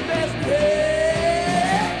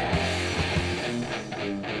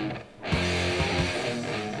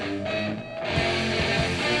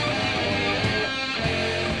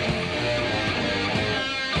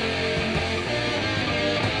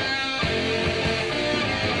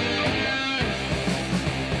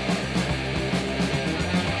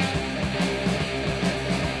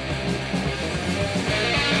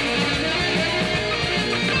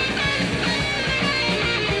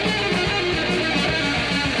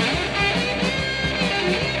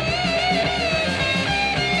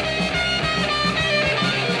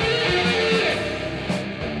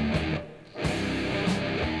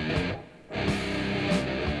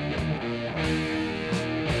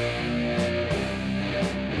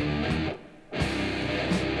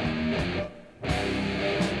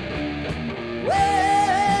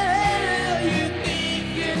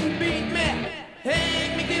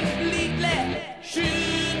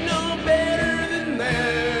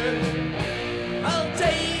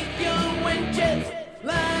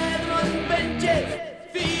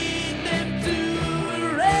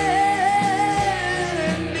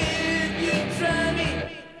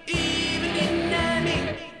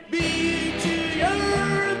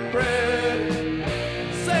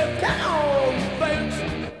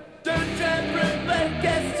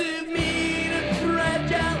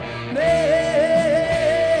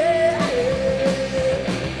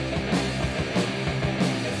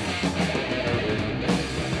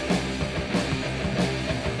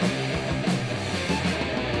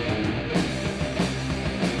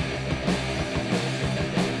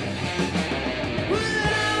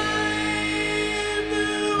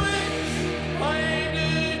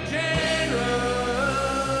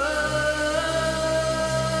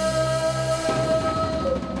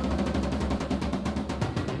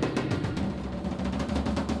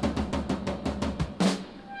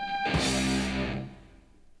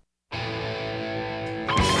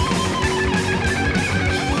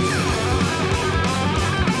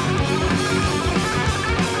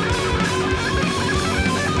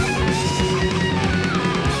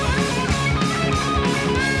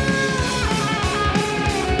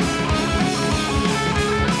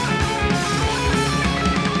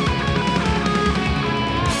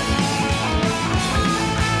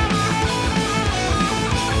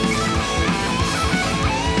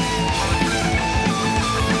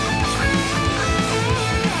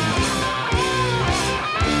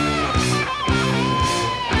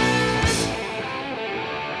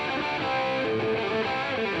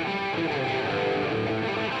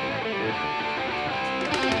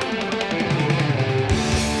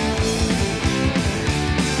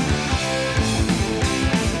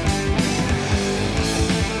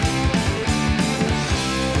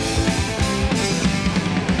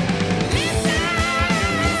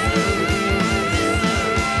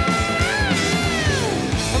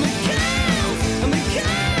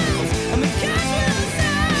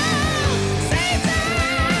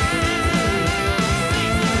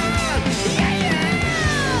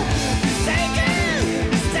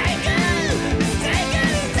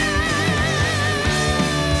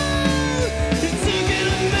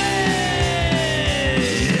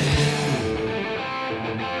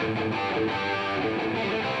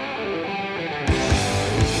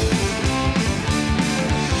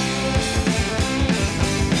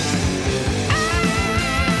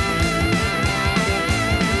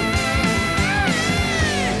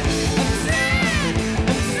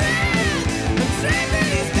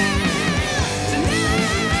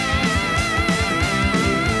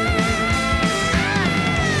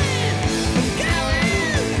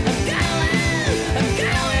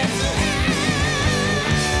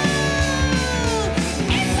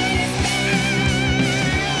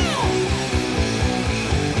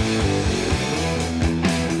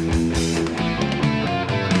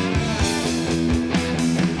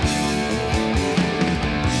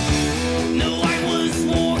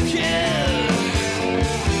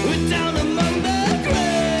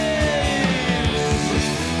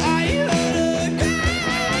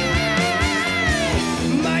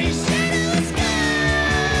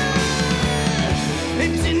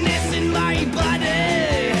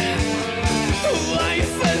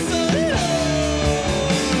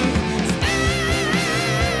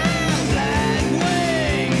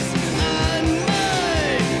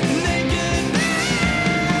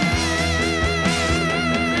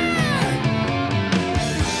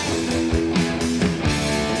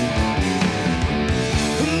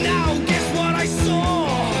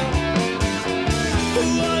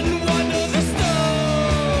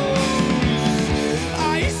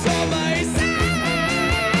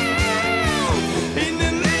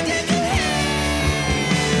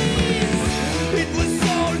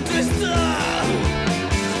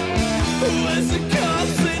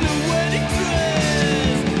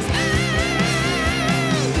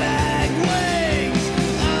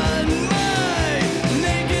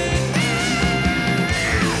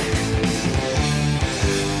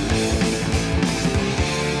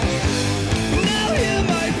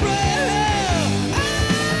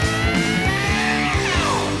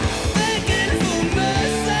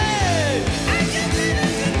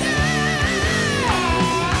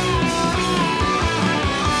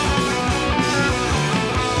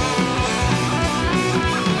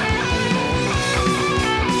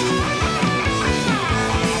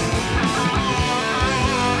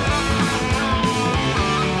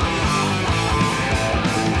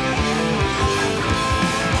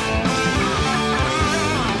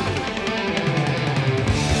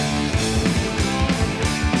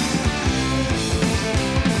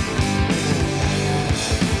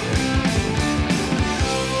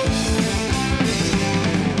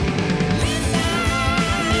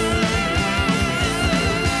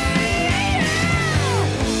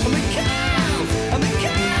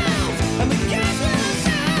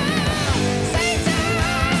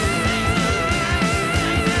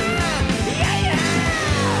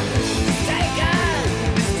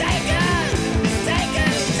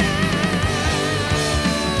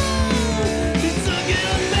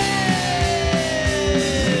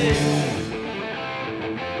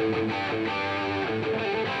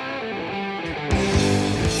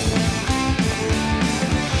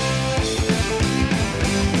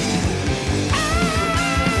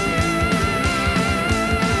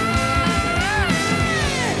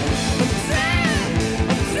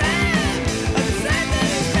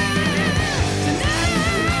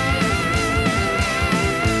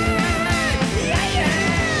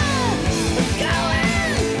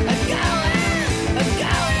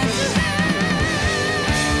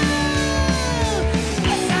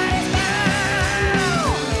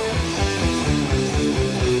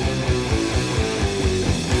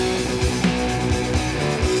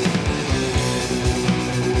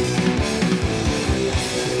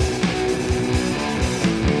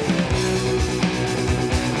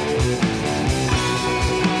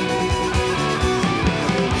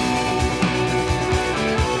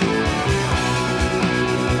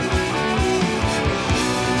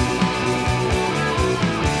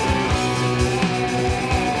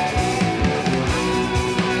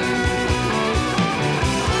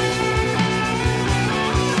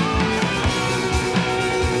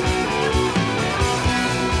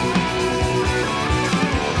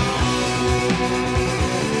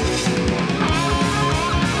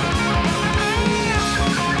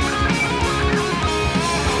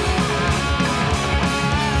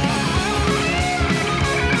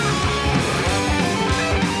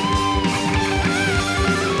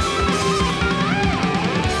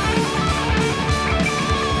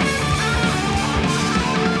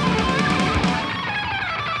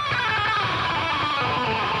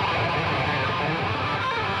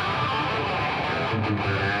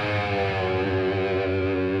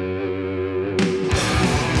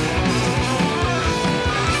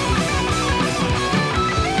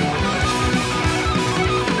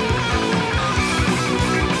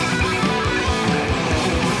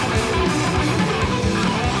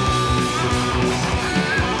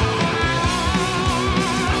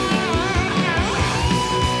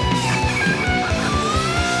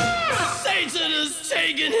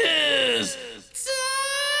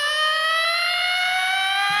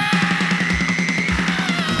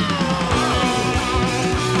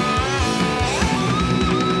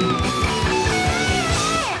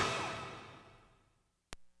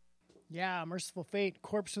Merciful Fate,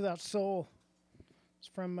 Corpse Without Soul. It's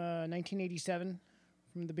from 1987,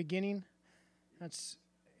 from the beginning. That's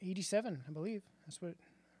 87, I believe. That's what,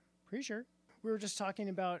 pretty sure. We were just talking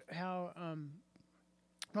about how when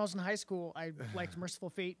I was in high school, I liked Merciful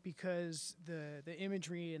Fate because the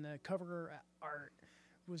imagery and the cover art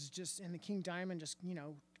was just, and the King Diamond just,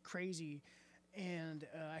 crazy. And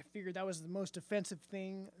I figured that was the most offensive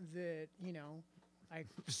thing that, I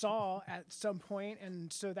saw at some point.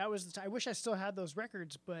 And so that was, I wish I still had those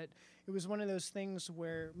records, but it was one of those things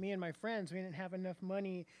where me and my friends, we didn't have enough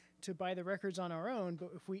money to buy the records on our own.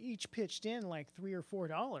 But if we each pitched in like $3 or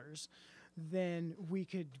 $4, then we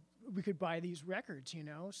could buy these records,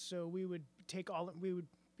 So we would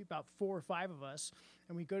be about 4 or 5 of us,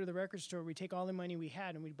 and we'd go to the record store. We'd take all the money we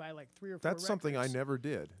had, and we'd buy like 3 or 4 That's records. something I never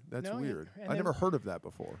did. That's No, weird. and I then- never heard of that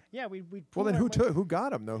before. Yeah, we'd Well, then pool our money. who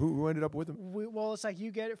got them though? Who ended up with them? Well, it's like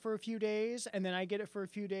you get it for a few days, and then I get it for a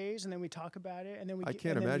few days, and then we talk about it, and then I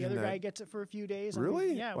can't and then imagine the other that. guy gets it for a few days. and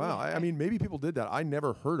Really? yeah. Wow. I mean, maybe people did that. I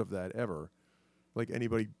never heard of that ever. Like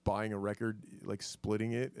anybody buying a record, like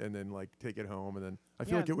splitting it and then like take it home, and then I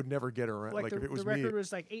feel Yeah. like it would never get around. Like the, if it was the record me,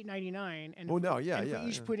 was like $8.99, and Oh, no, yeah, and if yeah, we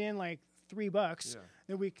each yeah. put in like $3, Yeah.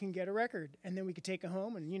 then we can get a record, and then we could take it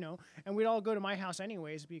home, and and we'd all go to my house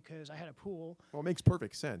anyways because I had a pool, well, it makes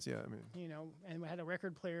perfect sense. Yeah, I mean, and we had a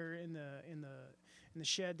record player in the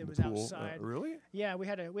shed that the was pool. outside. Really? Yeah, we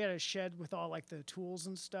had a shed with all like the tools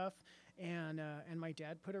and stuff, and my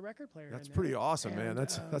dad put a record player. That's in pretty there. awesome, man. And,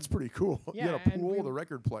 that's pretty cool. You yeah, had a and pool, we- the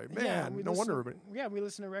record play. Man, yeah, we no wonder. listen- Yeah, we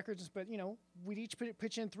listen to records, but we'd each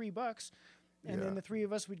pitch in $3, and Yeah. then the 3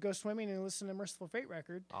 of us would go swimming and listen to Merciful Fate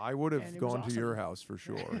record. I would and have it was gone to your awesome. house for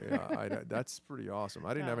sure. Yeah, that's pretty awesome. I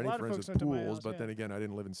didn't Yeah, have a any lot of friends folks with went to my pools, house, but yeah. then again, I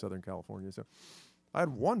didn't live in Southern California, so I had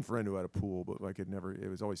one friend who had a pool, but like it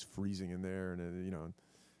was always freezing in there, and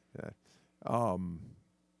yeah.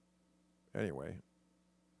 Anyway,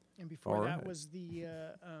 And before All that right. was the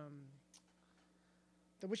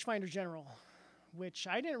Witchfinder General, which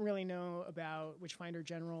I didn't really know about Witchfinder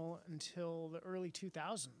General until the early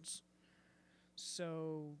 2000s.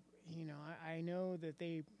 So, I know that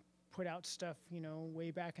they put out stuff,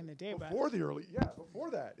 way back in the day. before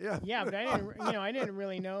that, yeah. Yeah, but I didn't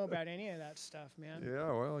really know about any of that stuff, man.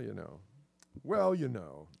 Yeah,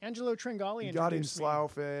 Angelo Tringali you got in introduced me.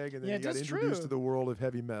 Slough-Egg, and then Yeah, you got that's introduced true. to the world of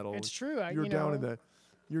heavy metal. It's true.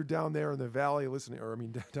 You're down there in the valley listening, or I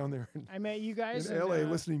mean, down there in, I met you guys in and, LA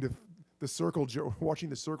listening to watching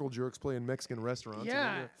the Circle Jerks play in Mexican restaurants.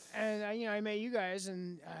 Yeah, and I met you guys,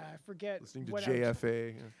 and I forget listening to what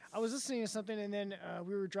JFA. I was listening to something, and then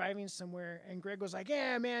we were driving somewhere, and Greg was like,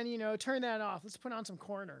 "Yeah, man, turn that off. Let's put on some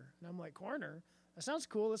Corner." And I'm like, "Corner? That sounds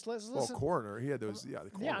cool. Let's Well, listen." Coroner, he had those. Yeah, the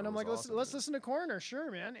Coroner. Yeah, and I'm was like, awesome, let's man. listen to Corner,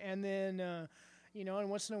 sure, man. And then, and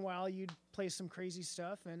once in a while you'd play some crazy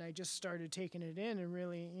stuff, and I just started taking it in and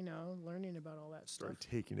really, learning about all that stuff. Started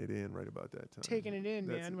taking it in right about that time. Taking it in,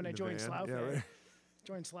 That's man. When in I the joined van. Slough, Yeah, right.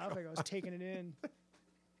 joined Slough, I was taking it in,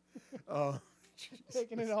 Oh,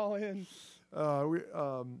 taking it all in.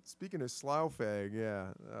 Speaking of Slough-Egg, yeah.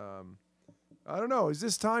 I don't know. Is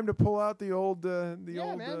this time to pull out the old? Yeah,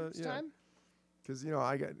 man, it's time. Because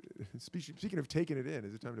I got speaking of taking it in,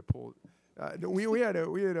 is it time to pull? No, we had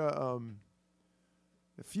a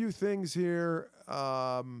few things here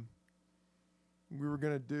we were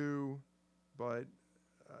gonna do, but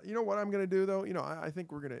you know what I'm gonna do though. I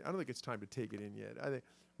think we're gonna. I don't think it's time to take it in yet. I think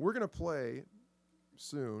we're gonna play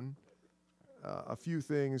soon a few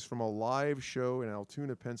things from a live show in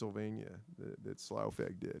Altoona, Pennsylvania that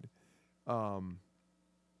Slough-Egg did.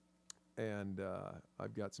 And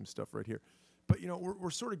I've got some stuff right here. But,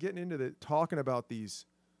 we're sort of getting into talking about these,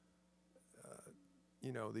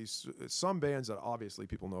 some bands that obviously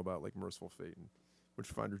people know about, like Merciful Fate and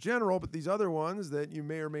Witchfinder General, but these other ones that you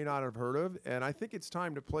may or may not have heard of. And I think it's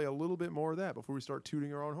time to play a little bit more of that before we start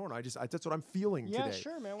tooting our own horn. That's what I'm feeling Yeah, today.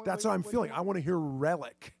 sure, man. That's what I'm feeling. I want to hear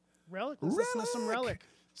Relic. Relic. Let's listen to some Relic.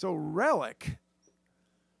 So Relic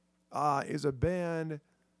is a band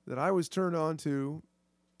that I was turned on to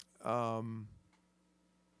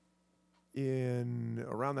in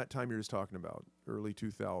around that time you're just talking about, early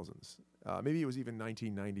 2000s. Maybe it was even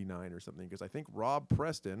 1999 or something, because I think Rob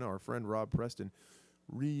Preston, our friend Rob Preston,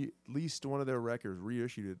 released one of their records,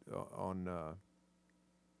 reissued it on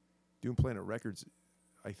Doom Planet Records,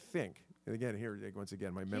 I think. And again, here, once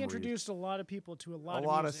again, my memory He is introduced a lot of people to a lot a of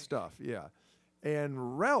lot music. of stuff, yeah.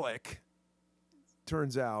 And Relic,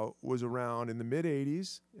 turns out, was around in the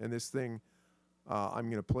mid-'80s, and this thing I'm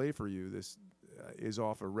going to play for you, this is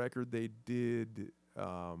off a record they did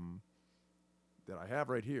that I have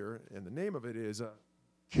right here, and the name of it is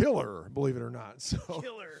killer, believe it or not. So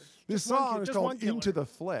Killer. this Just one song is just one called killer. Into the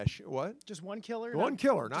Flesh. What? Just one killer. One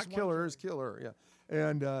killer, not just one killers, killer. Yeah,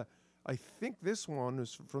 and I think this one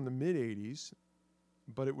was from the mid '80s,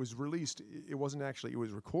 but it was released. It wasn't actually. It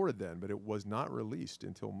was recorded then, but it was not released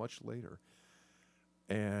until much later.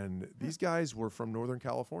 And these guys were from Northern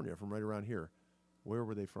California, from right around here. Where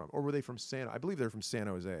were they from? Or were they from I believe they're from San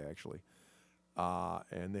Jose, actually.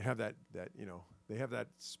 And they have that they have that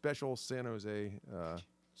special San Jose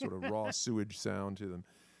sort of raw sewage sound to them.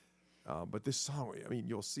 But this song, I mean,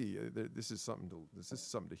 you'll see this is something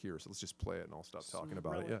to hear. So let's just play it, and I'll stop talking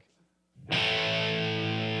about it. Yeah.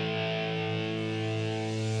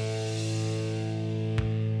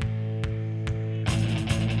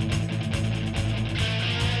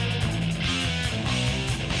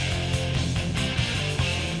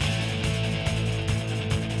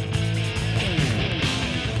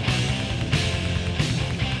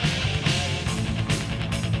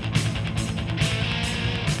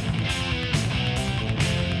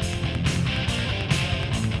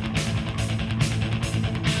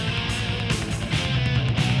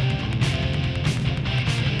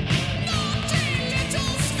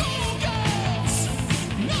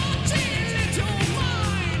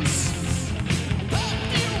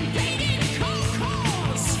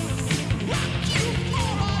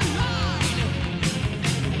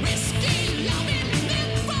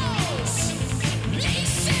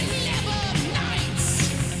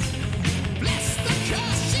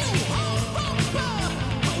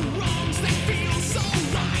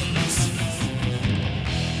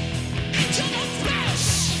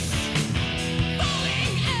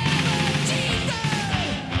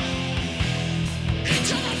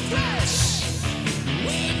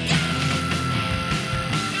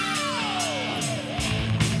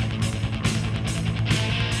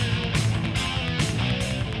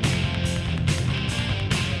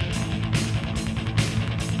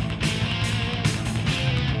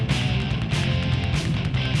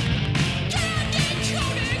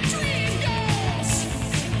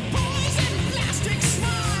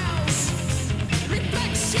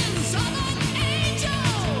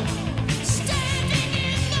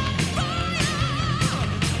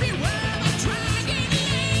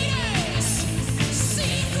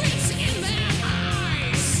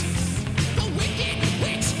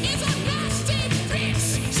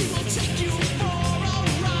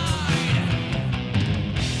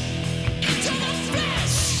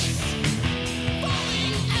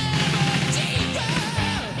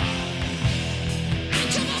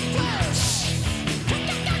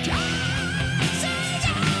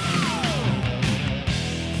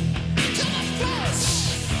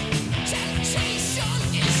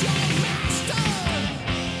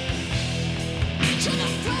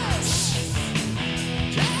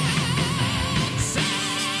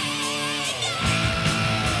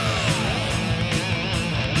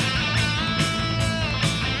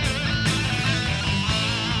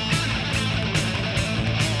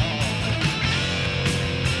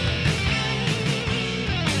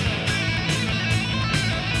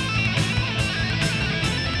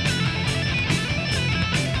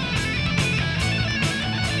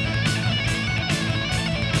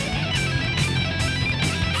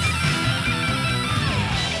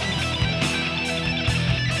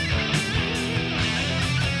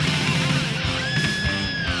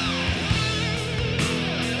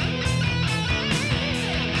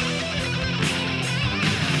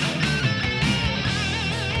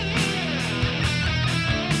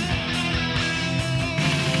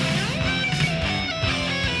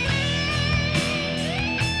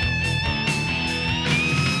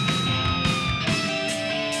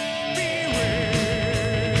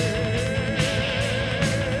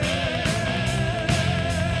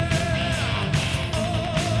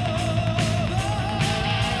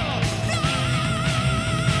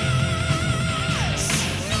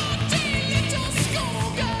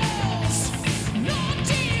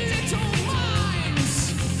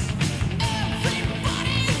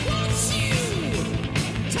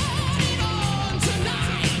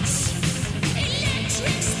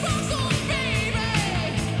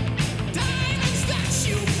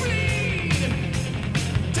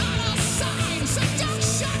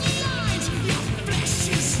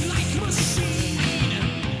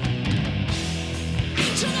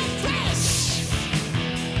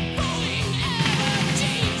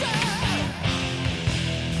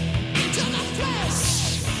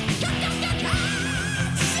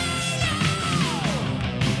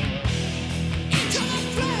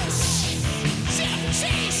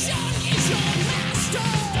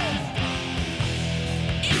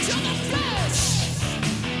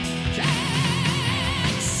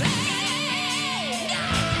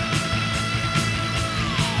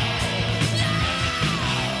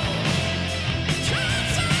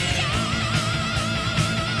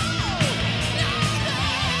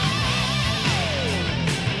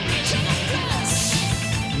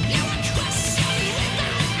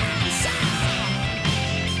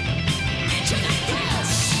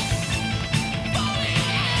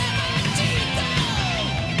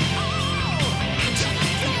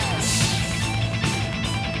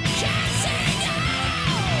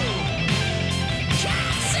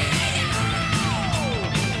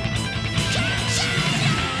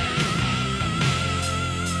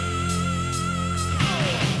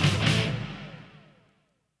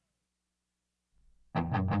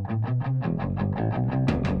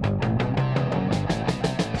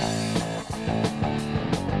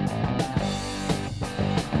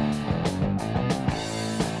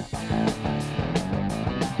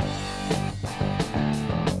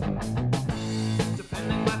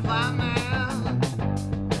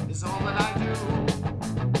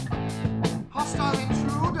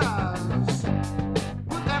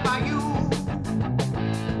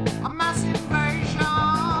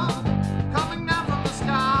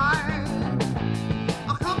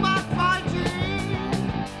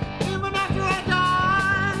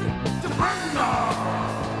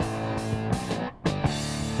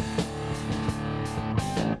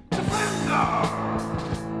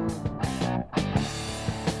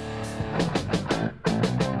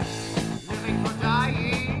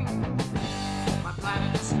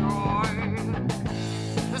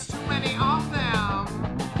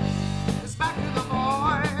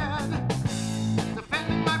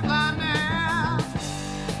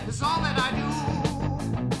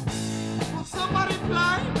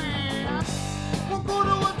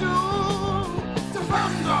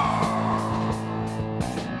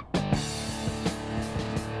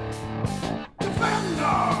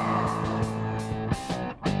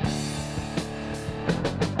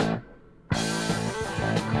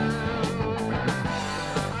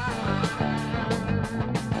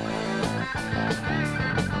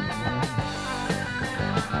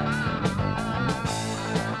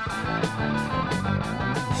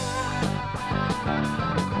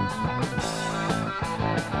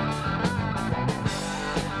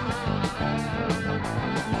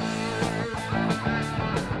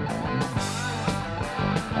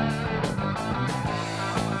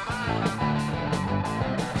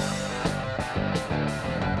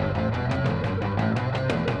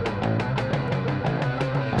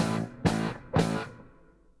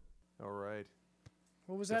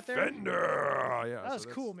 that there? Defender. Yeah, That was so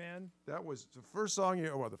that's- cool, man. That was the first song.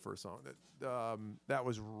 The first song. That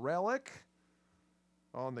was Relic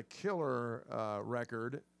on the Killer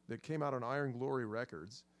record that came out on Iron Glory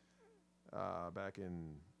Records back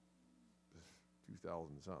in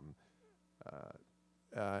 2000 something,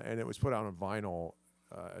 and it was put out on vinyl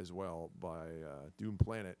as well by Doom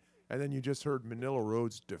Planet. And then you just heard Manila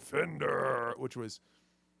Road's Defender, which was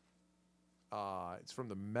it's from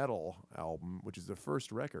the Metal album, which is the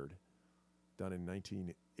first record done in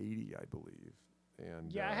 1980, I believe.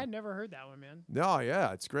 And Yeah, I had never heard that one, man. no,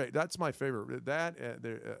 yeah, it's great. That's my favorite. That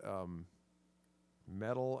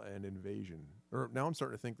Metal and Invasion. Or now I'm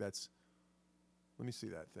starting to think that's. Let me see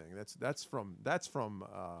that thing. That's from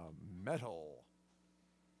Metal.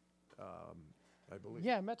 I believe.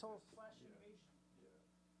 Yeah, Metal / Invasion.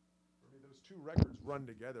 I mean, those two records run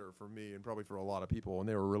together for me and probably for a lot of people, and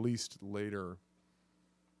they were released later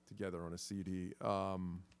together on a CD.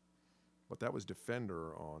 But that was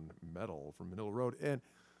Defender on Metal from Manila Road, and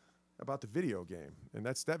about the video game, and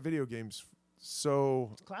that video game's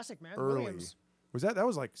so Classic, man. early. Williams. That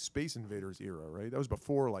was like Space Invaders era, right? That was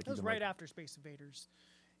before like That was even right like, after Space Invaders.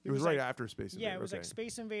 It was right like- after Space Invaders. Yeah, it was like okay.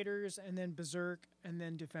 Space Invaders and then Berserk and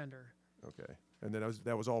then Defender. Okay, and then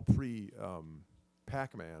that was all pre.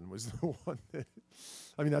 Pac-Man was the one that,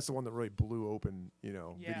 I mean, that's the one that really blew open,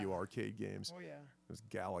 Yeah. video arcade games. Oh yeah. It was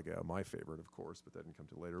Galaga, my favorite, of course, but that didn't come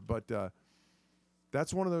till later. But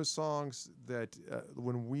that's one of those songs that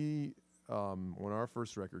when our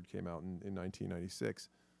first record came out in 1996,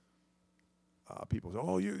 people said,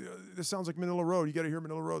 "Oh, this sounds like Manila Road. You got to hear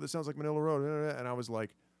Manila Road. This sounds like Manila Road." And I was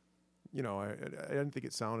like, I didn't think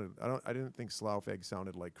it sounded. I didn't think Slough-Egg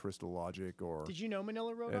sounded like Crystal Logic or. Did you know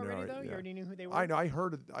Manila Road And, already though? You yeah. already knew who they were. I know. I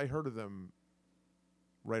heard of them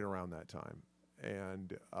right around that time,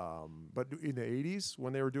 and but in the '80s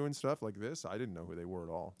when they were doing stuff like this, I didn't know who they were at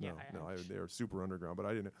all. Yeah, They were super underground, but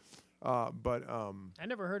I didn't. I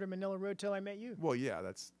never heard of Manila Road till I met you. Well, yeah,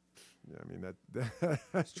 that's. Yeah, I mean that.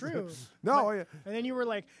 It's true. No, But- yeah. And then you were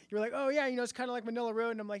like, oh yeah, it's kind of like Manila Road,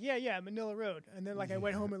 and I'm like, yeah, Manila Road. And then like I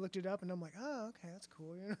went home and looked it up, and I'm like, oh, okay, that's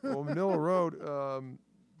cool. Well, Manila Road.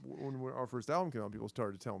 When our first album came out, people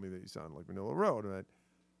started to tell me that you sounded like Manila Road, and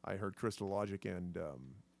I heard Crystal Logic and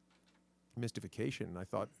Mystification, and I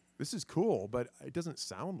thought this is cool, but it doesn't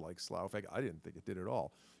sound like Slough. In fact, I didn't think it did at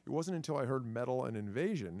all. It wasn't until I heard Metal and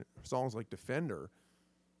Invasion, songs like Defender,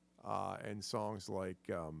 and songs like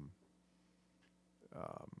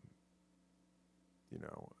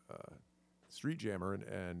Street Jammer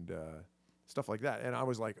and stuff like that. And I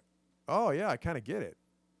was like, oh yeah, I kind of get it.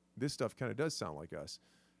 This stuff kind of does sound like us.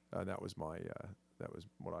 That was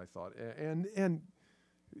what I thought. And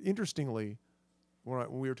interestingly,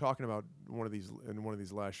 when we were talking about one of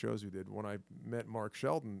these last shows we did, when I met Mark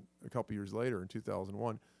Shelton a couple years later in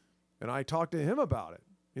 2001, and I talked to him about it.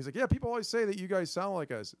 He's like, yeah, people always say that you guys sound like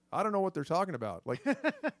us. I don't know what they're talking about. Like,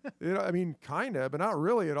 I mean, kind of, but not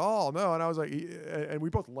really at all. No. And I was like, and we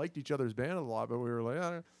both liked each other's band a lot, but we were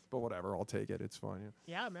like, but whatever, I'll take it. It's fine.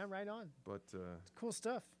 Yeah, man, right on. But It's cool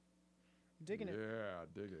stuff. Digging it. yeah,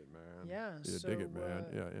 dig it, man. Yeah, dig it, man.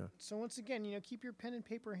 so, Yeah. So once again, keep your pen and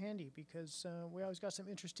paper handy because we always got some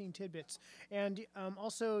interesting tidbits. And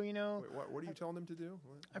also, Wait, what are you telling them to do?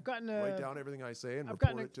 What? I've gotten Write down everything I say and I've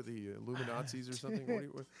report gotten it to the Illuminazis or something.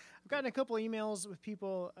 What? I've gotten a couple emails with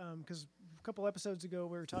people because a couple episodes ago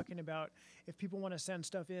we were talking about if people want to send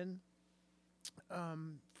stuff in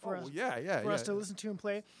for us yeah. to listen to and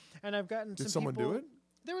play. And I've gotten Did some someone people, do it?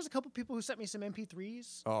 There was a couple people who sent me some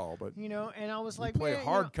MP3s. Oh, but And I was like, play man,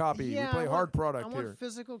 hard copy. We Yeah, play I hard want, product I want here.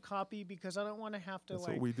 physical copy because I don't want to have to that's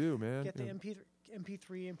like what we do, man. get the Yeah.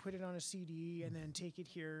 MP3 and put it on a CD and then take it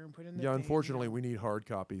here and put it in the Yeah, thing, unfortunately, we need hard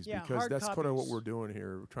copies Yeah, because hard that's kind of what copies. we're doing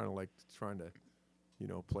here. We're trying to,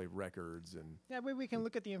 play records and That way we can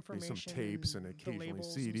look at the maybe information, some tapes and the occasionally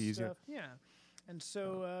labels CDs. and Yeah. stuff. Yeah. And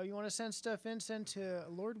so you want to send stuff in, send to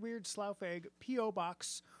Lord Weird Slough-Egg, P.O.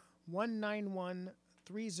 Box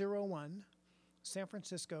 191301, San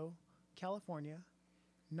Francisco, California,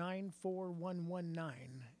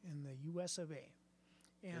 94119 in the U.S. of A.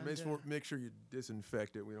 And, Make sure you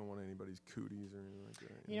disinfect it. We don't want anybody's cooties or anything like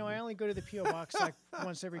that. I only go to the P.O. Box like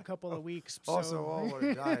once every couple of weeks. Also, so. all would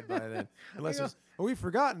have died by then. Unless we've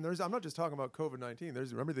forgotten. I'm not just talking about COVID-19.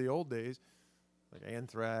 Remember the old days, like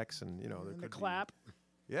anthrax and there And the could clap. Be,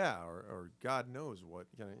 yeah, or God knows what.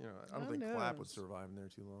 I don't Who think clap would knows? survive in there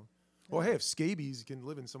too long. Well, hey, if scabies can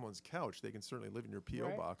live in someone's couch, they can certainly live in your P.O.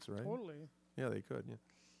 Right? box, right? Totally. Yeah, they could. Yeah.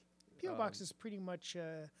 P.O. Box is pretty much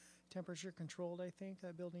temperature controlled, I think.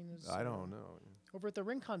 That building is. I don't know. Over at the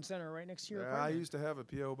Rincon Center, right next to your I apartment. used to have a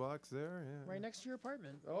P.O. box there. Yeah. Right next to your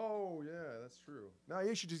apartment. Oh yeah, that's true. Now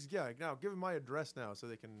you should just now give them my address now so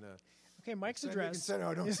they can. Okay, Mike's Send, address.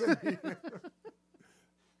 don't send me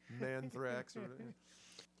Manthrax. Or,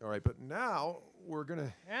 all right, but now we're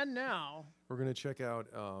gonna And now, check out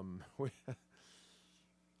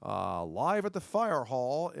live at the Fire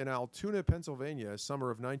Hall in Altoona, Pennsylvania,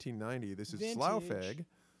 summer of 1990. This is Vintage. Slough-Egg,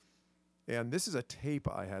 and this is a tape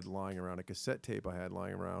I had lying around, a cassette tape I had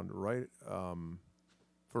lying around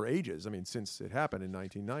for ages. I mean, since it happened in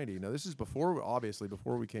 1990. Now this is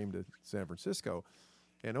before we came to San Francisco.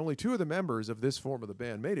 And only two of the members of this form of the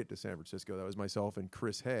band made it to San Francisco. That was myself and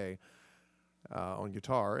Chris Hay on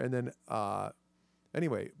guitar. And then,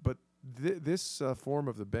 anyway, but this form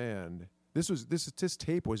of the band, this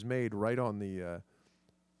tape was made right on the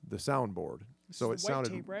soundboard. So it is the white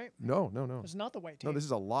sounded tape, right? No. It's not the white tape. No, this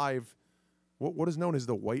is a live. What is known as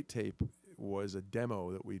the white tape was a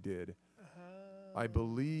demo that we did, I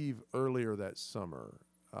believe, earlier that summer.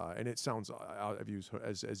 And it sounds,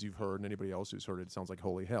 as you've heard, and anybody else who's heard it, it sounds like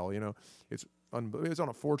holy hell. You know, it's on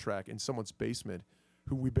a 4-track in someone's basement,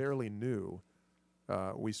 who we barely knew.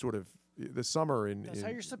 We sort of the summer in. That's how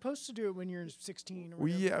you're supposed to do it when you're 16.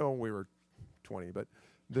 Or we were 20, but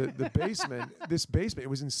the basement, this basement, it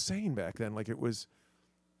was insane back then. Like it was,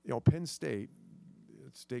 Penn State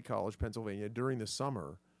College, Pennsylvania, during the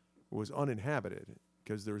summer was uninhabited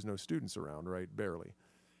because there was no students around, right? Barely,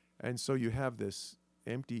 and so you have this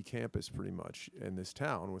empty campus pretty much in this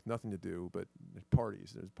town with nothing to do but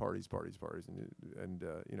parties. There's parties, and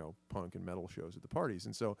punk and metal shows at the parties.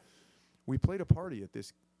 And so we played a party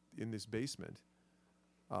in this basement.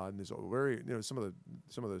 And there's very some of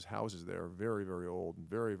those houses there are very, very old and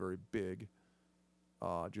very, very big.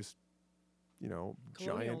 Just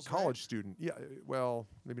giant college student. Yeah, well,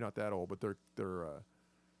 maybe not that old, but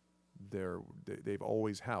they've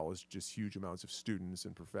always housed just huge amounts of students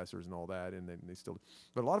and professors and all that, and then they still.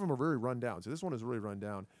 But a lot of them are very run down. So this one is really run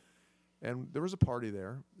down, and there was a party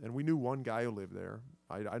there, and we knew one guy who lived there.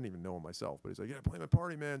 I didn't even know him myself, but he's like, "Yeah, play my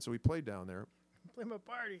party, man." So we played down there. Play my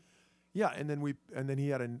party. Yeah, and then he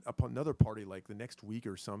had another party like the next week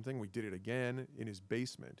or something. We did it again in his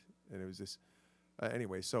basement, and it was this.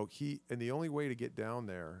 Anyway, so the only way to get down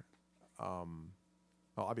there.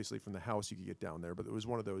 Well, obviously from the house you could get down there, but it was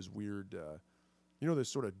one of those weird, those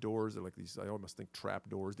sort of doors that are like these, I almost think trap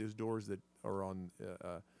doors. Those doors that are on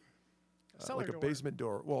like a basement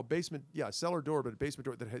door. Well, cellar door, but a basement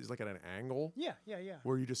door that has like at an angle. Yeah.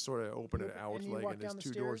 Where you just sort of open it out, and like, and there's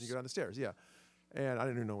two doors, and you go down the stairs. Yeah, and I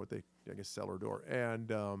didn't even know what I guess cellar door.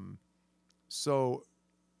 And so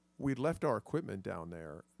we'd left our equipment down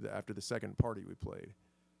there after the second party we played,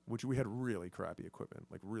 which we had really crappy equipment,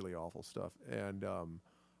 like really awful stuff. And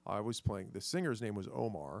I was playing, the singer's name was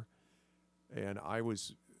Omar, and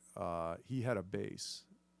he had a bass,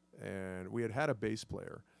 and we had a bass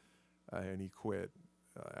player, and he quit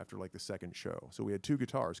after like the second show. So we had two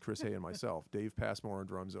guitars, Chris Hay and myself, Dave Passmore on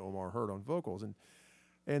drums, and Omar Hurd on vocals.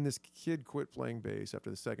 And this kid quit playing bass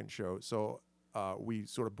after the second show, so we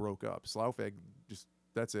sort of broke up. Slough-Egg, just,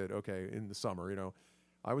 that's it, okay, in the summer,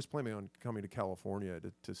 I was planning on coming to California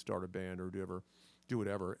to start a band or do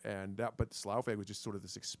whatever, but Slough-Egg was just sort of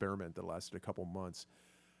this experiment that lasted a couple months,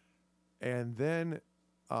 and then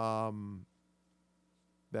the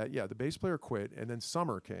bass player quit, and then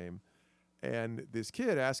summer came, and this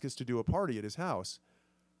kid asked us to do a party at his house,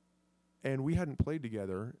 and we hadn't played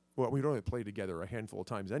together. Well, we'd only played together a handful of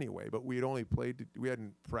times anyway, but we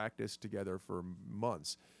hadn't practiced together for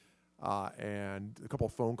months. And a couple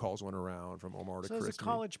of phone calls went around from Omar to Chris. So it was a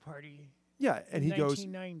college party. Yeah, and he goes.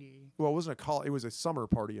 1990. Well, it wasn't it was a summer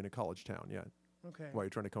party in a college town. Yeah. Okay. Why, you're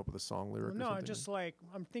trying to come up with a song lyric? Well, or no, something? just like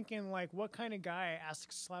I'm thinking, like, what kind of guy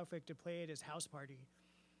asks Slough-Egg to play at his house party?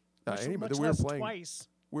 Anybody. Much We were less playing twice.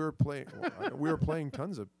 We were playing. We were playing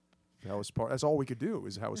tons of house parties. That's all we could do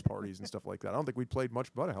was house parties and stuff like that. I don't think we'd played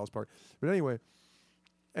much but a house party. But anyway.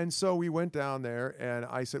 And so we went down there, and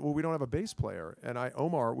I said, "Well, we don't have a bass player." And I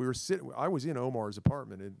was in Omar's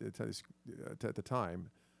apartment at the time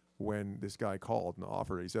when this guy called and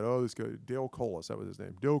offered it. He said, "Oh, this guy, Dale Colas, that was his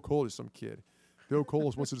name. Dale Colas, some kid. Dale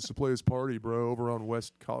Colas wants us to play his party, bro, over on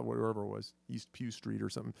West, wherever it was, East Pew Street or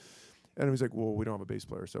something." And he was like, "Well, we don't have a bass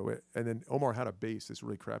player." And then Omar had a bass, this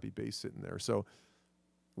really crappy bass sitting there. So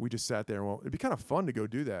we just sat there, and well, it'd be kind of fun to go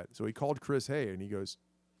do that. So he called Chris Hay, and he goes,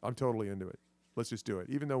 "I'm totally into it. Let's just do it."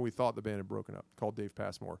 Even though we thought the band had broken up. Called Dave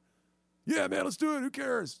Passmore. "Yeah, man, let's do it. Who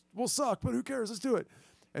cares? We'll suck, but who cares? Let's do it."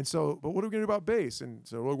 And so, but what are we going to do about bass? And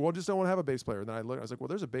so, well, just don't want to have a bass player. And then I was like, well,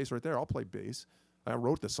 there's a bass right there. I'll play bass. I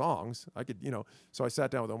wrote the songs. I could, so I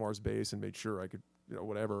sat down with Omar's bass and made sure I could,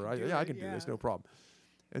 whatever. I can do this, no problem.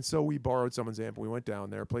 And so we borrowed someone's amp. We went down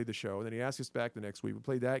there, played the show, and then he asked us back the next week. We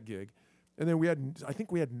played that gig. And then I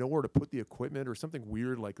think we had nowhere to put the equipment or something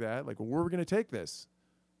weird like that. Like, well, where are we going to take this?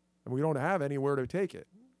 And we don't have anywhere to take it.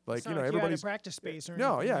 Like, everybody's practice space or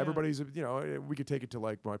no, anything, yeah, everybody's, we could take it to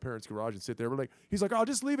like my parents' garage and sit there. But like, he's like, oh,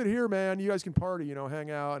 just leave it here, man. You guys can party,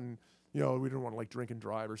 hang out. And, we didn't want to like drink and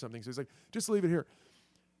drive or something. So he's like, just leave it here.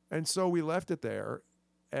 And so we left it there.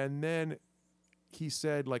 And then he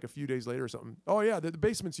said like a few days later or something, oh yeah, the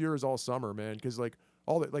basement's yours all summer, man. Cause like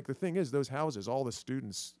the thing is those houses, all the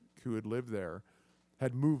students who had lived there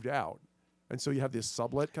had moved out. And so you have this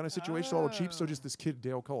sublet kind of situation, all cheap. So just this kid,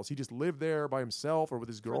 Dale Coles, he just lived there by himself or with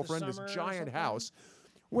his girlfriend, this giant house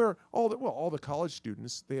where all the college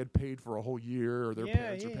students, they had paid for a whole year or their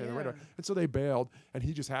parents were paying the rent. And so they bailed and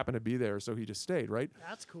he just happened to be there. So he just stayed, right?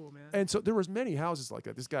 That's cool, man. And so there was many houses like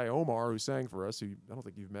that. This guy, Omar, who sang for us, I don't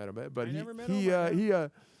think you've met him, but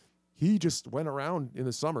he just went around in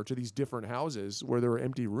the summer to these different houses where there were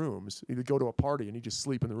empty rooms. He'd go to a party and he'd just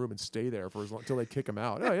sleep in the room and stay there for as long until they kick him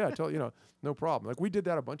out. Oh yeah, no problem. Like we did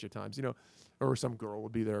that a bunch of times, or some girl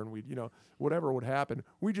would be there and we'd, whatever would happen.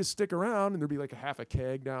 We just stick around and there'd be like a half a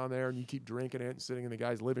keg down there and you keep drinking it and sitting in the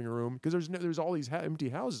guy's living room because there's all these empty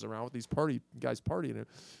houses around with these guys partying it.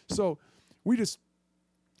 So we just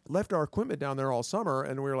left our equipment down there all summer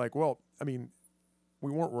and we were like, well, I mean,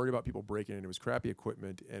 we weren't worried about people breaking in. It was crappy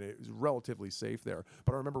equipment, and it was relatively safe there.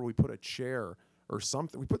 But I remember we put a chair or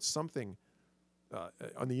something. We put something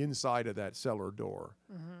on the inside of that cellar door.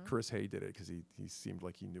 Mm-hmm. Chris Hay did it because he seemed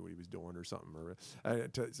like he knew what he was doing or something.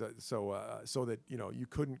 So that you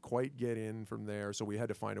couldn't quite get in from there. So we had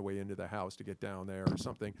to find a way into the house to get down there or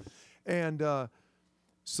something. And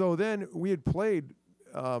so then we had played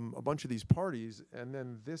a bunch of these parties, and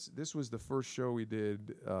then this was the first show we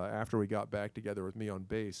did after we got back together with me on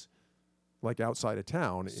bass, like outside of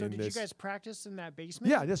town. So did you guys practice in that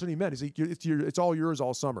basement? Yeah, that's what he meant. It's all yours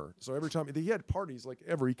all summer. So every time he had parties like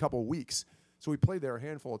every couple of weeks. So we played there a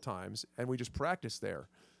handful of times, and we just practiced there,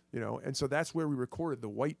 And so that's where we recorded the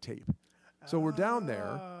white tape. So we're down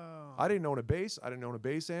there. I didn't own a bass. I didn't own a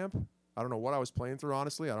bass amp. I don't know what I was playing through,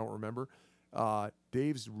 honestly. I don't remember.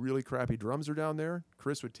 Dave's really crappy drums are down there.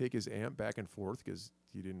 Chris would take his amp back and forth because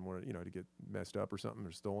he didn't want to get messed up or something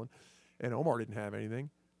or stolen. And Omar didn't have anything.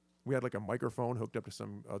 We had like a microphone hooked up to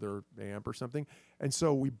some other amp or something. And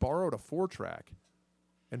so we borrowed a 4-track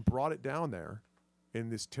and brought it down there in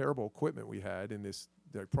this terrible equipment we had in this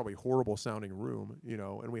probably horrible sounding room,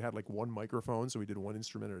 and we had like one microphone. So we did one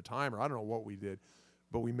instrument at a time, or I don't know what we did.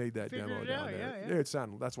 But we made that demo down there. Yeah.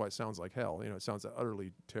 That's why it sounds like hell. It sounds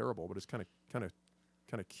utterly terrible, but it's kind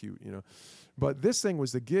of cute, But this thing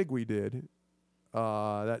was the gig we did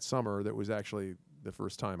that summer. That was actually the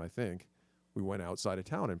first time I think we went outside of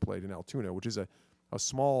town and played in Altoona, which is a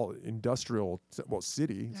small industrial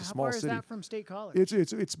city. It's a small how far city. is that from State College?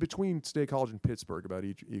 It's between State College and Pittsburgh,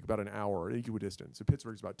 about an hour, equidistant. So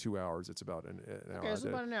Pittsburgh's about 2 hours. It's about an hour. Okay, it's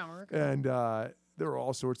about an hour. Okay. And there were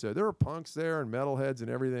all sorts of. There were punks there and metalheads and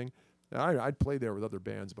everything. And I'd played there with other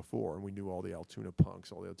bands before, and we knew all the Altoona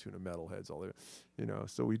punks, all the Altoona metalheads, all the,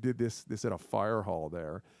 So we did this at a fire hall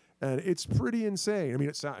there, and it's pretty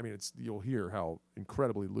insane. You'll hear how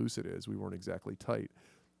incredibly loose it is. We weren't exactly tight,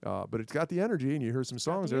 but it's got the energy, and you hear some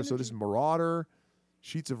songs there. So this is Marauder,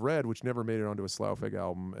 Sheets of Red, which never made it onto a Slough-Egg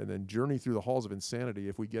album, and then Journey Through the Halls of Insanity,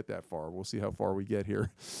 if we get that far. We'll see how far we get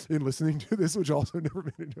here in listening to this, which also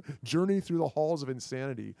never made it. Journey Through the Halls of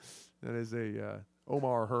Insanity. That is a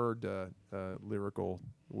Omar Hurd lyrical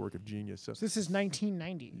work of genius. So this is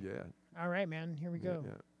 1990. Yeah. All right, man. Here we go.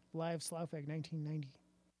 Yeah. Live Slough-Egg 1990.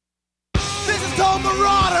 This is called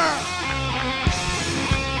Marauder!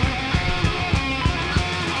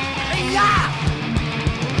 Yeah!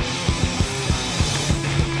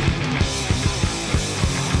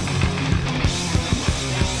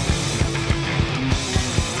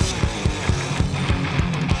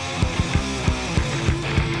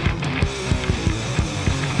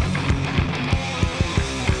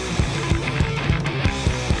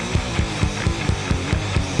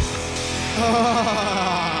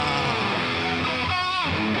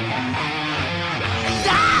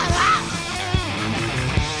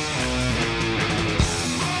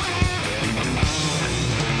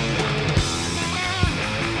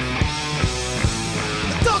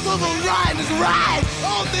 Rise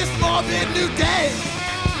on this morbid new day.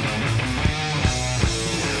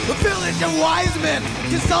 The village of wise men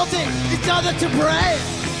consulting each other to pray.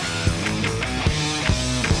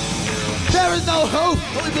 There is no hope,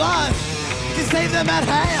 only blood can save them at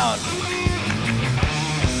hand.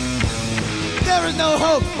 there is no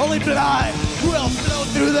hope, only blood will flow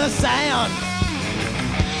through the sand.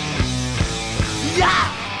 Yeah!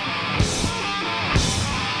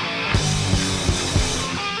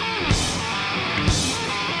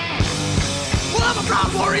 Well, I'm a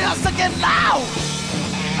proud warrior, stuck in loud.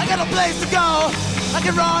 I got a place to go. I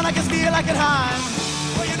can run, I can steal, I can hide.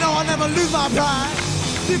 Well, you know I'll never lose my pride.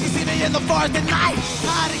 You can see me in the forest at night,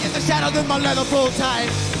 hiding in the shadows with my leather pulled tight.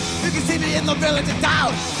 You can see me in the village of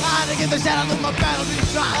doubt, hiding in the shadows with my battle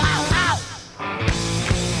beats dry.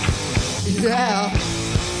 Yeah.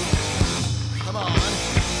 Come on.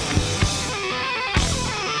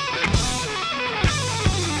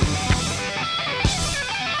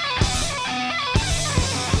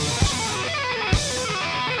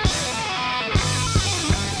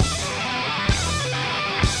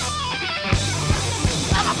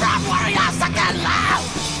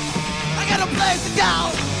 I got a place to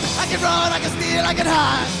go. I can run, I can steal, I can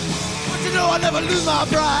hide. But you know I'll never lose my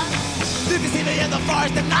pride. You can see me in the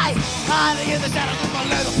forest at night, hiding in the shadows with my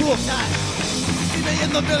leather pool shine. You can see me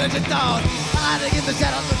in the village at dawn, hiding in the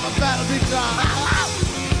shadows with my battle beat drum.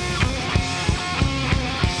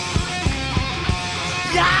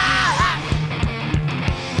 Yeah!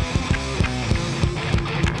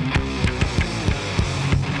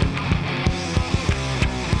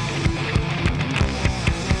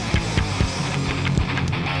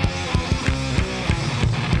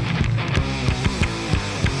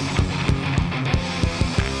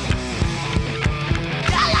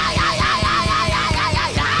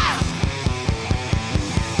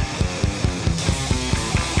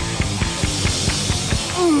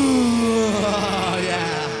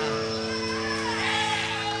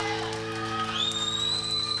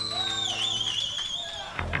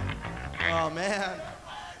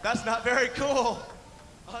 That's not very cool.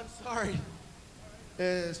 I'm sorry.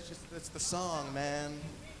 It's the song, man.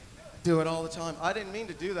 Do it all the time. I didn't mean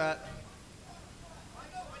to do that.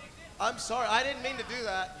 I'm sorry. I didn't mean to do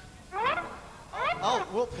that. Oh,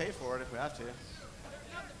 we'll pay for it if we have to.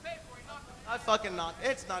 I fucking not.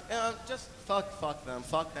 It's not. Just fuck them.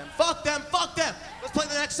 Fuck them. Fuck them. Fuck them. Let's play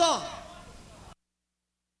the next song.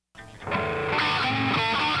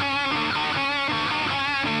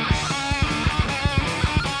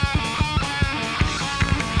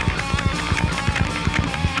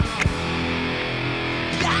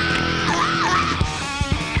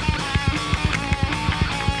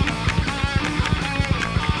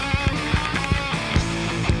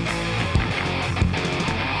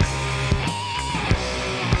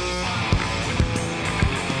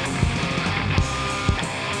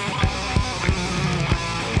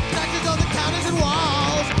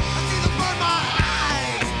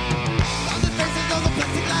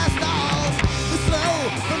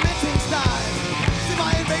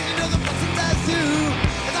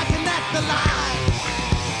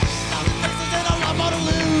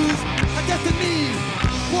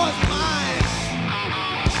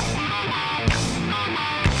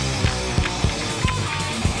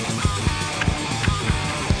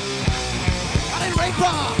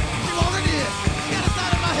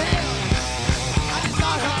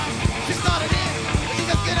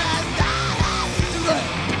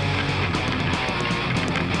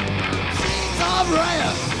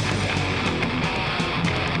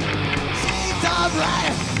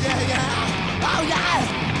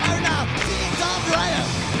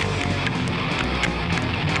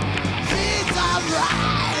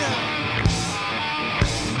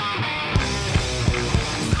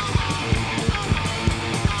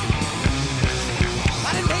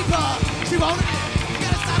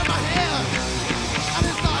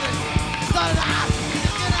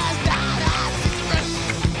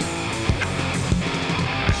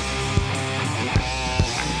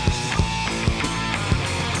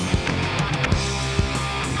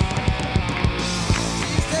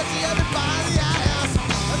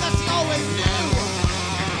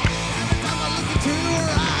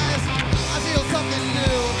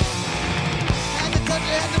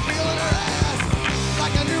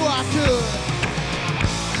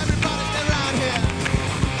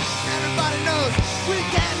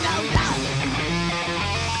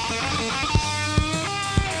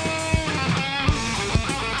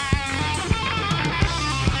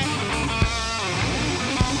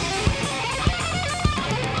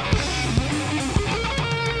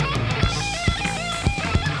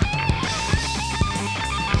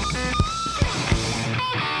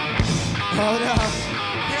 Oh no.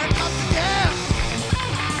 Here it comes again.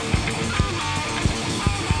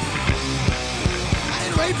 I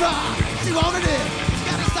didn't rape her. She wanted it. She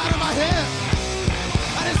got inside of my head.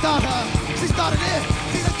 I didn't start her. She started it.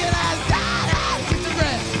 She's a good ass. She's a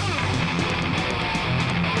red.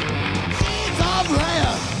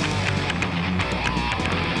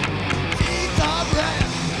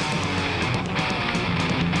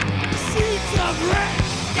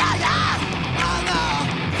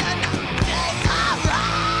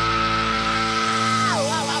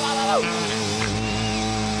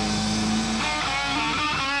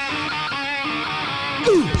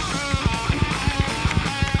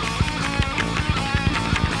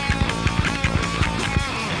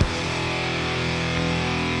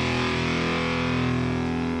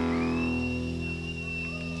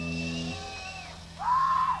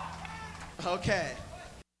 Okay.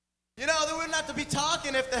 You know, there wouldn't have to be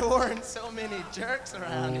talking if there weren't so many jerks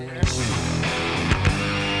around here.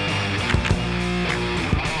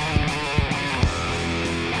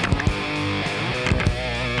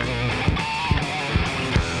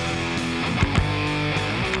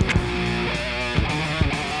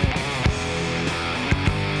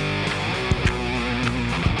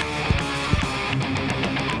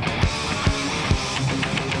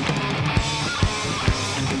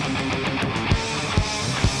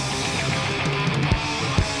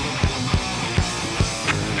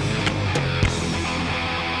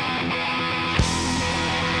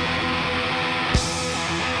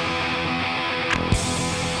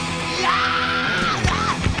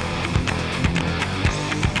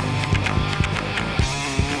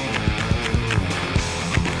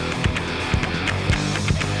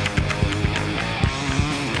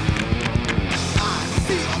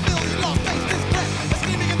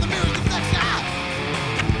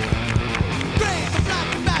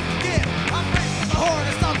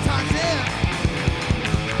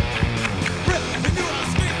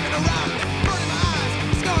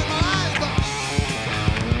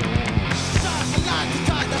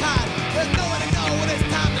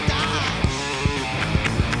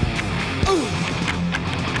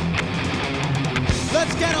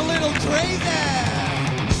 Let's get a little crazy.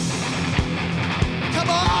 Come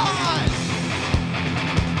on.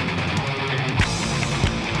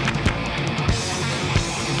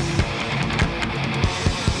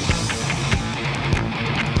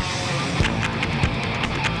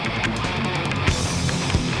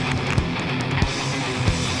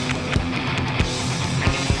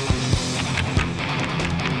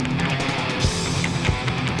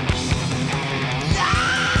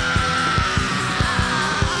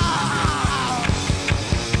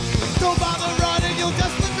 Don't bother running, you'll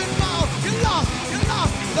just slip and fall. You're lost,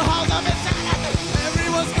 the house of insanity.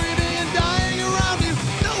 Everyone's screaming and dying around you.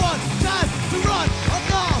 No one time to run or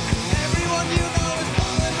fall. Everyone you know is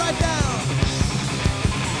falling right down.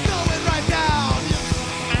 Going right down.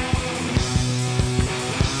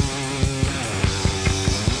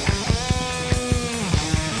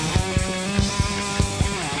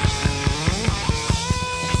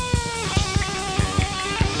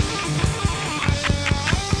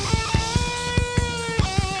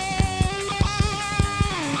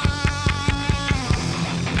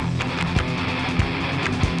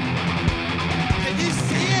 Can you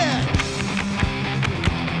see it?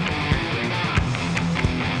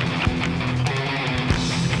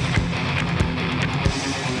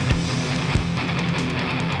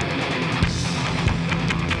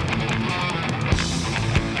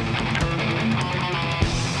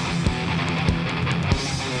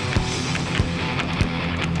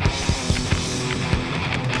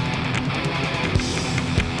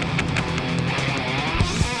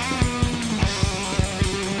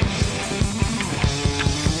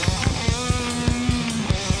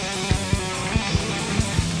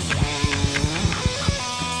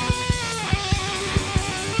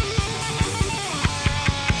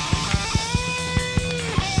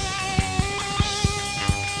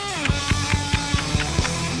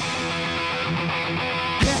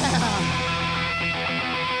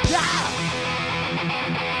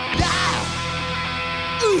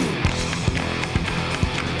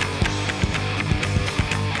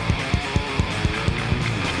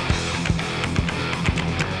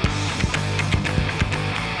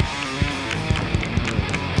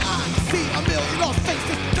 See a million lost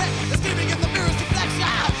faces, they're screaming in the mirror's reflection.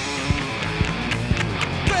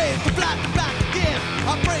 Pray for black and back again.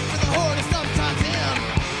 I pray for the horde of sometimes him.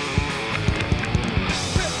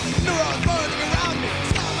 Rippling neurons burning around me,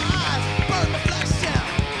 scar my eyes, burn my flesh down.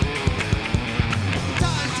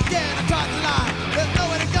 Times again I tried to lie. There's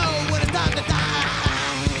nowhere to go when it's time to die.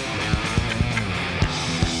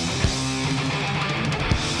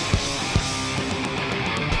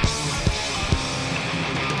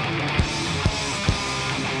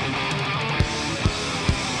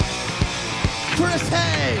 Chris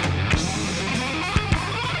Hay.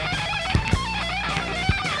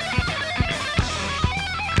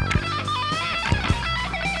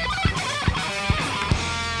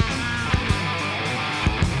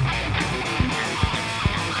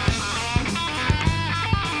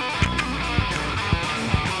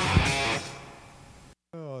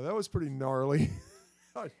 Oh, that was pretty gnarly.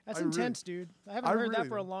 That's I intense, dude. I haven't I heard that really-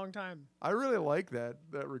 for a long time. I really like that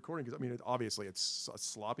recording because I mean, obviously it's a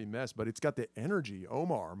sloppy mess, but it's got the energy.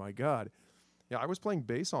 Omar, my God, yeah, I was playing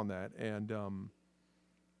bass on that, and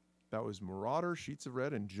that was Marauder, Sheets of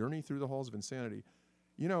Red, and Journey Through the Halls of Insanity.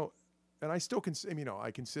 You know, and I still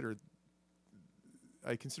I consider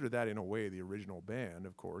that in a way the original band,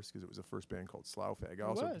 of course, because it was the first band called Slough-Fag. I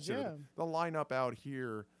also was, consider yeah. the lineup out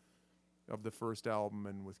here of the first album,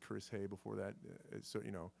 and with Chris Hay before that, so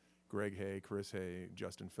you know, Greg Hay, Chris Hay,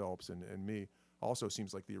 Justin Phelps, and me also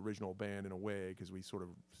seems like the original band in a way because we sort of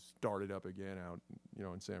started up again out, you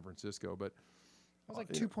know, in San Francisco. But I was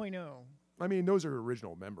like you know, 2.0. I mean, those are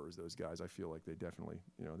original members. Those guys, I feel like they definitely,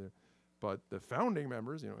 you know, they're. But the founding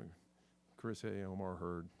members, you know, Chris Hay, Omar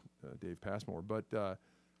Hurd, Dave Passmore. But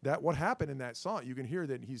that what happened in that song, you can hear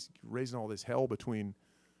that he's raising all this hell between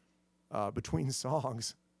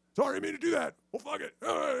songs. Sorry, I didn't mean to do that. Well, fuck it, you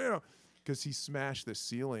know, because he smashed the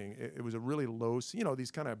ceiling. It was a really low, you know,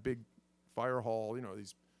 these kind of big fire hall, you know,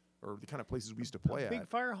 these or the kind of places we used to play Big at.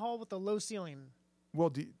 fire hall with a low ceiling.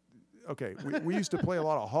 Well, okay, we used to play a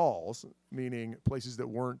lot of halls, meaning places that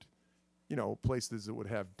weren't, you know, places that would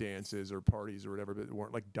have dances or parties or whatever, but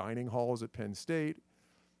weren't like dining halls at Penn State.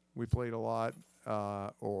 We played a lot,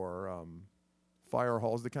 or fire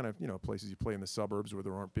halls, the kind of, you know, places you play in the suburbs where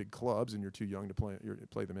there aren't big clubs and you're too young to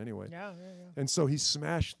play them anyway. Yeah. And so he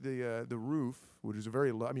smashed the roof, which was a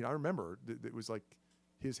very low. I mean, I remember it was like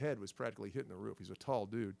his head was practically hitting the roof. He's a tall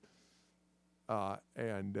dude.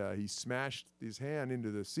 And he smashed his hand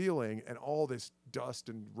into the ceiling, and all this dust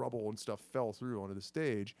and rubble and stuff fell through onto the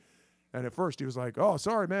stage. And at first he was like, "Oh,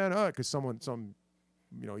 sorry, man," because some,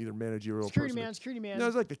 you know, either managerial Security person. man, security man. No, it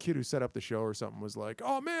was like the kid who set up the show or something was like,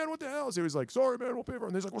 "Oh man, what the hell?" So he was like, "Sorry, man, we'll pay for it."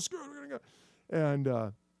 And he's like, "Well, screw it, we're gonna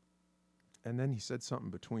go." And then he said something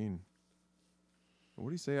between. What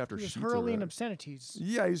did he say after? He was Sheets of hurling Red? obscenities.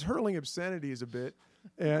 Yeah, he's hurling obscenities a bit,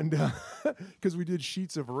 and because we did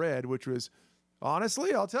Sheets of Red, which was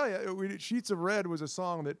honestly, I'll tell you, Sheets of Red was a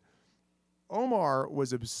song that Omar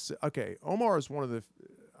was okay. Omar is one of the,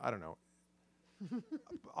 I don't know.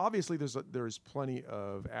 Obviously, there's plenty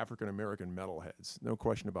of African American metalheads, no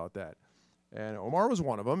question about that, and Omar was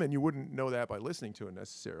one of them, and you wouldn't know that by listening to it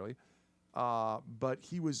necessarily. But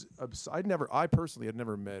he was. I personally had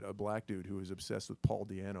never met a black dude who was obsessed with Paul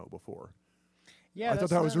Di'Anno before. Yeah, I thought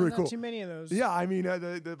that was really cool. Not too many of those. Yeah, I mean,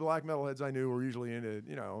 the black metalheads I knew were usually into,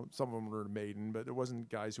 you know, some of them were Maiden, but there wasn't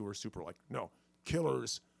guys who were super like, no,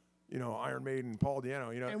 Killers, you know, Iron Maiden, Paul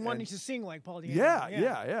Di'Anno, you know. And wanting to sing like Paul Di'Anno.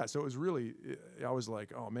 Yeah. So it was really, I was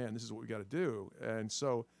like, oh man, this is what we got to do. And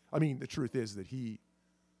so, I mean, the truth is that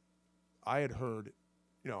I had heard,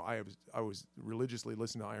 you know, I was religiously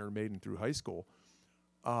listening to Iron Maiden through high school,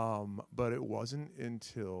 but it wasn't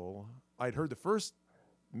until I'd heard the first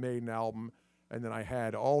Maiden album, and then I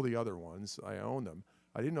had all the other ones. I owned them.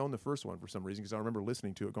 I didn't own the first one for some reason because I remember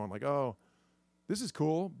listening to it, going like, "Oh, this is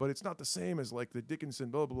cool, but it's not the same as like the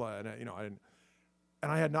Dickinson blah blah blah." And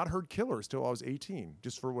I had not heard Killers till I was 18.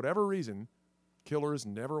 Just for whatever reason, Killers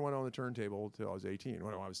never went on the turntable till I was 18.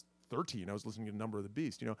 When I was 13, I was listening to Number of the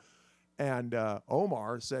Beast, you know. And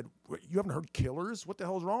Omar said, "You haven't heard Killers? What the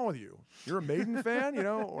hell's wrong with you? You're a Maiden fan?" You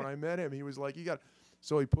know. When I met him, he was like, "You got."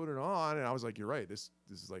 So he put it on, and I was like, "You're right. This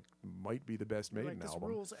is like might be the best Maiden This album."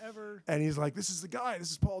 rules ever. And he's like, "This is the guy. This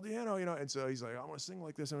is Paul Di'Anno," you know. And so he's like, "I want to sing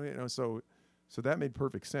like this," and you know. So that made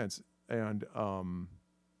perfect sense. And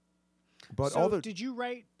but So all the did you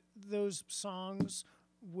write those songs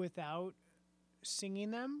without singing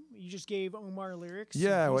them? You just gave Omar lyrics? and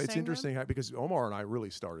yeah, he well, it's sang them? interesting because Omar and I really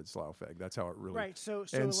started Slough-Fag. That's how it really. Right. So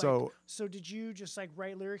and so did you just like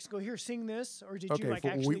write lyrics? Go here, sing this, or did you like we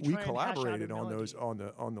actually try and hash out a collaborated on those melody?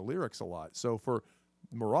 on the lyrics a lot. So for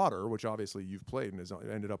Marauder, which obviously you've played and has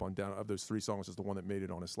ended up on down of those 3 songs, is the one that made it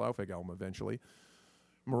on a Slough-Fag album eventually.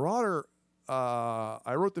 Marauder,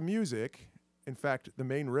 I wrote the music. In fact, the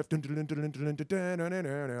main riff. I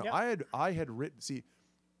had written. See,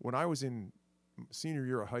 when I was in senior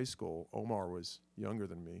year of high school, Omar was younger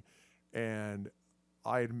than me, and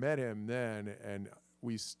I had met him then, and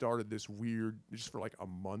we started this weird, just for like a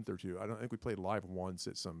month or two. I don't think we played live once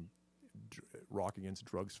at some Rock Against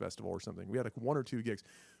Drugs festival or something. We had like 1 or 2 gigs.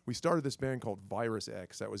 We started this band called Virus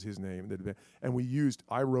X. That was his name. And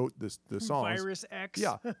I wrote the songs. Virus X.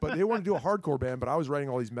 Yeah, but they wanted to do a hardcore band, but I was writing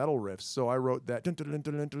all these metal riffs, so I wrote that.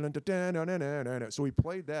 So we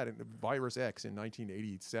played that in Virus X in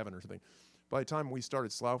 1987 or something. By the time we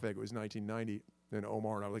started Slough-Fag, it was 1990, and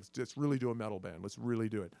Omar and I were like, let's really do a metal band. Let's really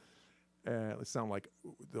do it. Let's sound like,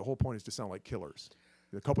 the whole point is to sound like Killers.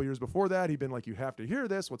 A couple years before that, he'd been like, you have to hear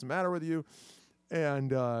this. What's the matter with you?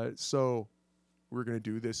 And so we're going to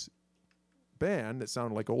do this band that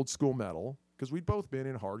sounded like old school metal, because we'd both been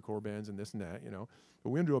in hardcore bands and this and that, but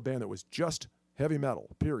we went to a band that was just heavy metal,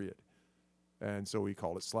 period. And so we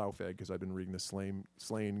called it Slaufeg, because I've been reading the Slain,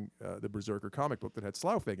 the Berserker comic book that had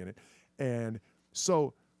Slaufeg in it. And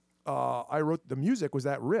so I wrote, the music was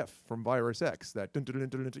that riff from Virus X, that dun, dun, dun,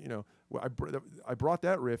 dun, dun, dun, I brought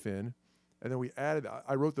that riff in, and then we added,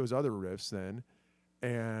 I wrote those other riffs then,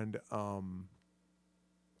 and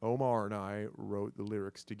Omar and I wrote the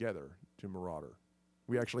lyrics together to Marauder.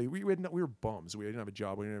 We actually, we were bums. We didn't have a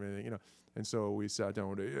job. We didn't have anything, And so we sat down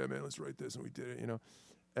one day, yeah, man, let's write this. And we did it,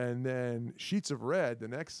 And then Sheets of Red, the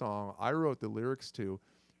next song, I wrote the lyrics to,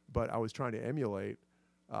 but I was trying to emulate.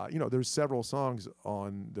 There's several songs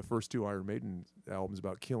on the first two Iron Maiden albums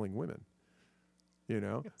about killing women.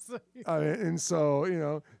 And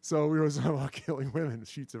so, so we were talking about killing women,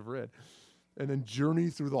 Sheets of Red. And then Journey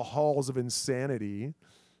Through the Halls of Insanity,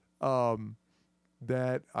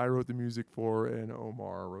 that I wrote the music for, and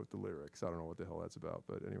Omar wrote the lyrics. I don't know what the hell that's about,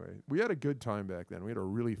 but anyway, we had a good time back then. We had a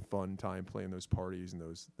really fun time playing those parties and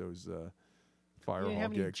those fire You didn't hall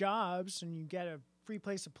have any gigs. jobs, and you get a free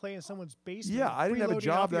place to play in someone's basement. Yeah, I didn't have a freeloading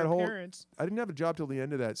job off your that whole. parents. I didn't have a job till the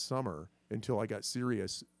end of that summer, until I got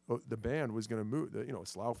serious. The band was going to move.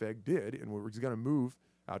 Slaufeg did, and we were going to move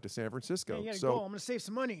out to San Francisco. Yeah, you gotta so go. I'm going to save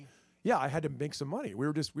some money. yeah, I had to make some money. We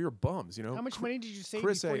were bums, How much money did you save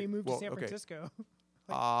Chris before A- you moved well, to San okay. Francisco?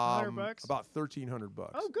 $100 bucks? About $1,300.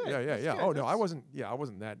 Oh, good. Yeah. That's good. Oh no, I wasn't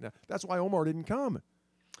that. That's why Omar didn't come.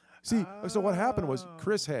 See, so what happened was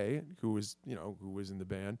Chris Hay, who was in the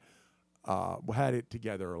band, had it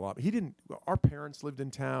together a lot. He didn't. Our parents lived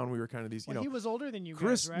in town. We were kind of these, Well, he was older than you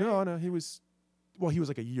Chris, guys, right? no, he was. Well, he was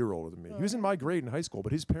like a year older than me. He was in my grade in high school,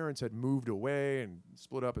 but his parents had moved away and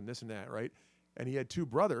split up and this and that, right? And he had two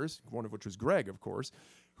brothers, one of which was Greg, of course,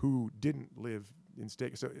 who didn't live in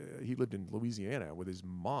state. So he lived in Louisiana with his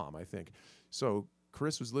mom, I think. So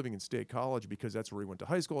Chris was living in State College because that's where he went to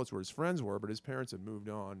high school. That's where his friends were, but his parents had moved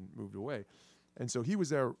away. And so he was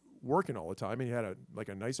there working all the time, and he had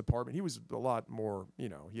a nice apartment. He was a lot more,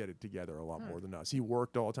 he had it together a lot more than us. He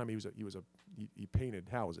worked all the time. He painted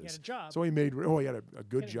houses. He had a job. So he had a good He had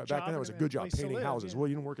a job. Back job then, it and was a a good job place to painting live, houses. yeah. Well,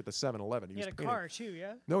 you didn't work at the 7-Eleven. He was had a painting. car, too,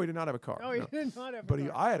 yeah? No, he did not have a car. Oh, no. he did not have a But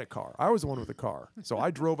car. I had a car. I was the one with the car. So I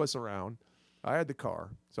drove us around. I had the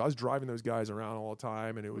car. So I was driving those guys around all the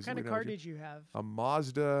time. And it was What kind of car did you have? a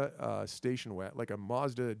Mazda station wagon, like a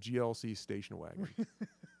Mazda GLC station wagon.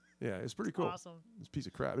 Yeah, it's pretty cool. Awesome. It's a piece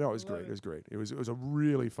of crap. No, it was Love great. it. It was great. It was a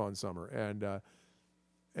really fun summer.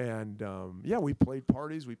 And yeah, we played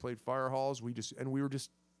parties. We played fire halls. We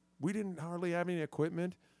didn't hardly have any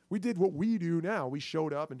equipment. We did what we do now. We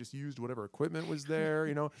showed up and just used whatever equipment was there,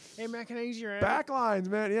 Hey, man, can I use your Backlines,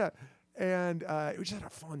 man, yeah. And we just had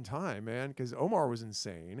a fun time, man, because Omar was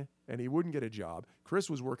insane, and he wouldn't get a job.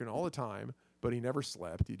 Chris was working all the time, but he never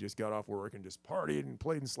slept. He just got off work and just partied and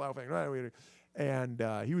played in Slaufeg. And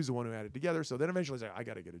he was the one who had it together. So then eventually he's like, I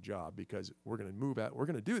got to get a job because we're going to move out. We're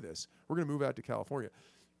going to do this. We're going to move out to California.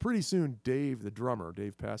 Pretty soon, Dave, the drummer,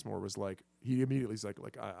 Dave Passmore, was like, he immediately's like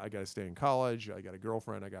I got to stay in college. I got a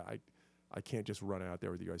girlfriend. I can't just run out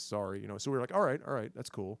there with you guys. Sorry. So we were like, all right, that's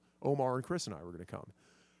cool. Omar and Chris and I were going to come.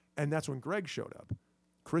 And that's when Greg showed up.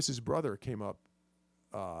 Chris's brother came up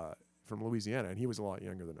from Louisiana, and he was a lot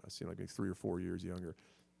younger than us, like 3 or 4 years younger.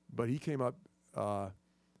 But he came up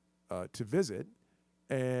to visit,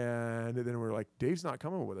 and then we were like, Dave's not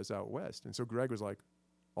coming with us out west. And so Greg was like,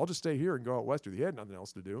 I'll just stay here and go out west with you. He had nothing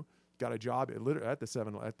else to do. Got a job at the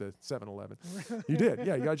 7-Eleven. He did.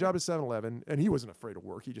 Yeah, he got a job at 7-Eleven, and he wasn't afraid of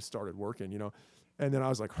work. He just started working, And then I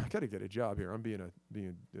was like, I got to get a job here. I'm being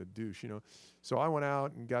a douche, So I went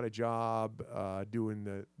out and got a job doing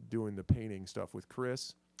the painting stuff with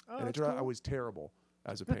Chris. Oh, and that's I cool. was terrible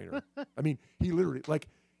as a painter. I mean, he literally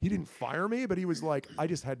he didn't fire me, but he was like, I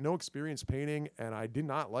just had no experience painting, and I did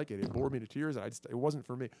not like it. It bored me to tears, and it wasn't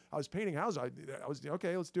for me. I was painting houses. I was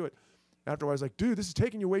okay. Let's do it. After I was like, dude, this is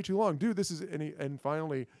taking you way too long. Dude, this is and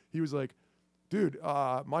finally he was like, dude,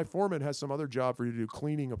 my foreman has some other job for you to do,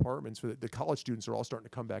 cleaning apartments for the college students are all starting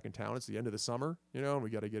to come back in town. It's the end of the summer, and we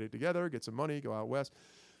got to get it together, get some money, go out west.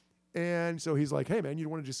 And so he's like, hey man, you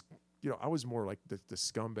want to just, I was more like the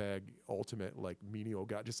scumbag, ultimate like menial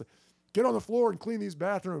guy, just like, get on the floor and clean these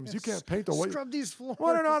bathrooms. You can't paint the way. Scrub these floors.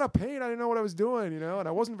 Well, I don't know how to paint. I didn't know what I was doing, and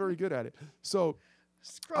I wasn't very good at it. So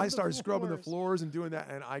I started scrubbing the floors and doing that,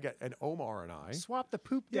 and Omar and I swap the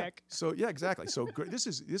poop deck. So yeah, exactly. So this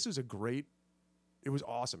is a great. It was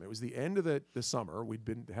awesome. It was the end of the summer.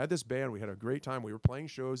 Had this band. We had a great time. We were playing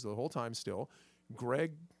shows the whole time still.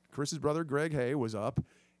 Chris's brother, Greg Hay, was up,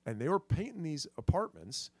 and they were painting these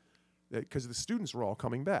apartments. because the students were all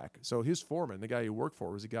coming back. So his foreman, the guy he worked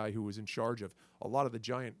for, was a guy who was in charge of a lot of the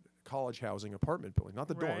giant college housing apartment building, not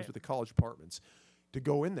the dorms, Right. but the college apartments, to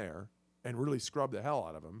go in there and really scrub the hell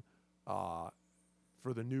out of them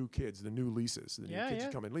for the new kids, the new leases, the new Yeah, kids yeah.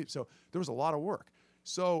 who come and leave. So there was a lot of work.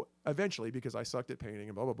 So eventually, because I sucked at painting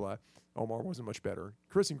and blah, blah, blah, Omar wasn't much better.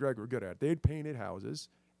 Chris and Greg were good at it. They'd painted houses,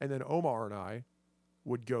 and then Omar and I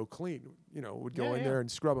would go clean, would go Yeah, in yeah. there and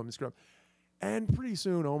scrub them and scrub. And pretty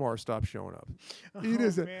soon, Omar stopped showing up. He Oh,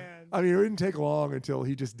 doesn't. man. I mean, it didn't take long until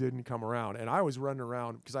he just didn't come around. And I was running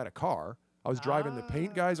around because I had a car. I was driving the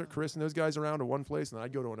paint guys, or Chris and those guys, around to one place, and then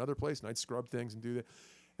I'd go to another place and I'd scrub things and do that.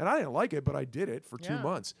 And I didn't like it, but I did it for 2 Yeah.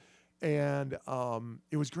 months, and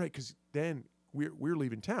it was great because then we're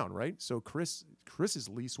leaving town, right? So Chris's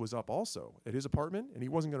lease was up also at his apartment, and he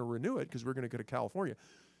wasn't going to renew it because we're going to go to California.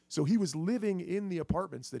 So he was living in the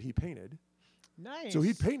apartments that he painted. Nice. So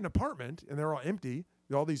he'd paint an apartment, and they're all empty.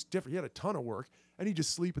 All these different. He had a ton of work, and he'd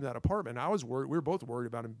just sleep in that apartment. I was worried. We were both worried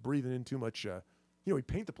about him breathing in too much. He'd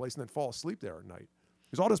paint the place and then fall asleep there at night.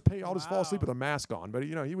 Because I'll just fall asleep with a mask on. But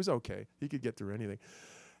he was okay. He could get through anything.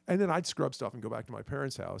 And then I'd scrub stuff and go back to my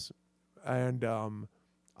parents' house, and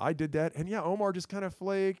I did that. And yeah, Omar just kind of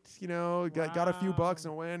flaked. Got a few bucks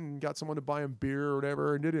and went and got someone to buy him beer or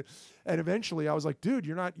whatever, and did it. And eventually, I was like, dude,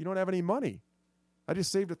 you don't have any money. I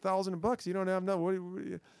just saved $1,000. You don't have no.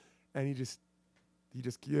 And he just,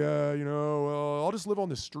 well, I'll just live on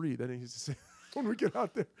the street. Then he's when we get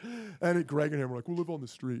out there, and Greg and him were like, we'll live on the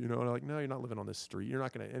street, and I'm like, no, you're not living on the street. You're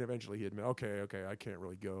not gonna. And eventually he admitted, okay, I can't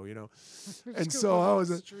really go, And so I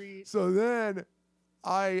was, so then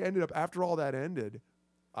I ended up, after all that ended,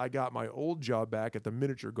 I got my old job back at the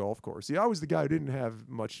miniature golf course. See, I was the guy who didn't have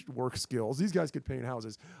much work skills. These guys could paint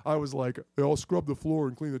houses. I was like, I'll scrub the floor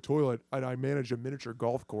and clean the toilet, and I managed a miniature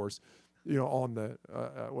golf course, on the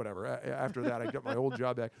whatever. After that, I got my old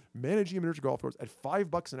job back, managing a miniature golf course at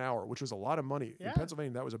 $5 an hour, which was a lot of money. Yeah. In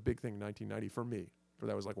Pennsylvania, that was a big thing in 1990 for me.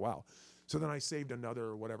 That was like, wow. So then I saved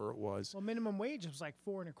another, whatever it was. Well, minimum wage was like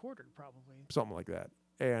 $4.25, probably. Something like that.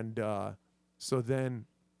 And so then...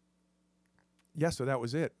 Yeah, so that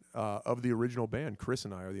was it. Of the original band, Chris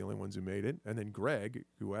and I are the only ones who made it. And then Greg,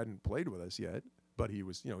 who hadn't played with us yet, but he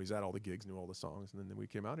was, he's at all the gigs, knew all the songs. And then we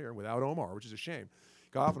came out here without Omar, which is a shame.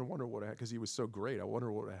 I often wonder because he was so great, I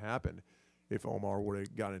wonder what would have happened if Omar would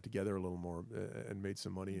have gotten it together a little more and made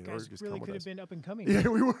some money. You in guys order to just really come could with have us. been up and coming. Yeah,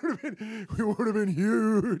 we would have been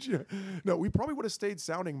huge. Yeah. No, we probably would have stayed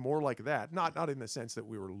sounding more like that. Not in the sense that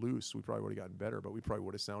we were loose. We probably would have gotten better, but we probably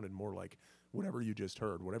would have sounded more like whatever you just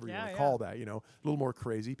heard, whatever you want to call that. A little more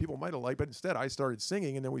crazy. People might have liked, but instead I started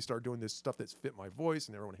singing, and then we started doing this stuff that's fit my voice,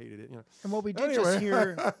 and everyone hated it. And what we did Anyway.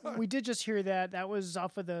 just hear that was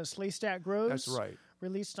off of the Slaystack Grows. That's right.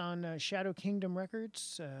 Released on Shadow Kingdom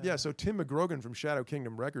Records. Yeah, so Tim McGrogan from Shadow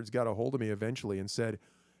Kingdom Records got a hold of me eventually and said,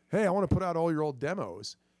 hey, I want to put out all your old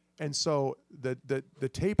demos. And so the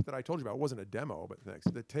tape that I told you about wasn't a demo, but thanks.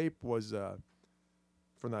 The tape was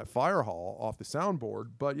from that fire hall off the soundboard.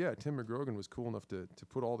 But yeah, Tim McGrogan was cool enough to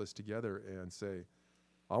put all this together and say,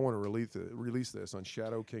 I want to release this on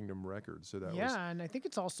Shadow Kingdom Records. So that was... and I think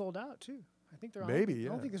it's all sold out, too. I think they're Maybe, I yeah.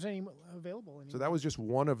 don't think there's any available anymore. So that was just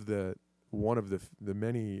one of the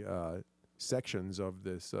many sections of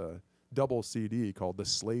this double CD called the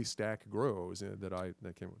Slaystack Grows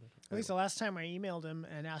that came with it. At least the last time I emailed him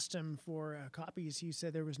and asked him for copies, he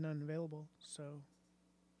said there was none available. So,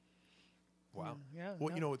 Wow. yeah.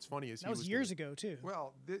 Well, no, what's funny is that was years ago too.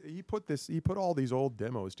 Well, he put all these old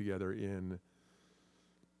demos together in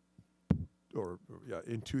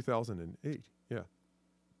 2008.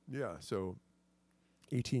 Yeah. So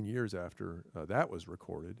 18 years after that was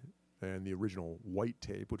recorded, and the original white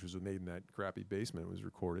tape, which was made in that crappy basement, was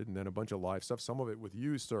recorded, and then a bunch of live stuff. Some of it with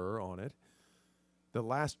you, sir, on it. The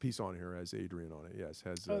last piece on here has Adrian on it. Yes,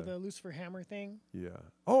 has. The Lucifer Hammer thing. Yeah.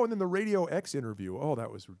 Oh, and then the Radio X interview. Oh, that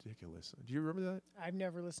was ridiculous. Do you remember that? I've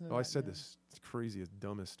never listened to Oh, that. I said no. this craziest,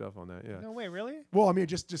 dumbest stuff on that. Yeah. No way, really? Well, I mean,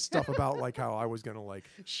 just stuff about like how I was gonna like.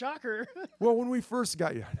 Shocker. Well, when we first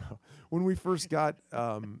got, it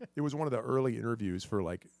was one of the early interviews for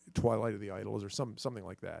like Twilight of the Idols or something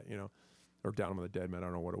like that, or Down with the Dead Men. I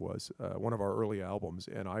don't know what it was. One of our early albums,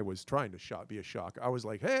 and I was trying to be a shock. I was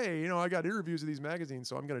like, hey, I got interviews of these magazines,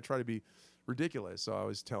 so I'm going to try to be ridiculous. So I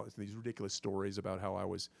was telling these ridiculous stories about how I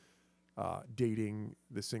was dating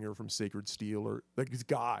the singer from Sacred Steel, or like a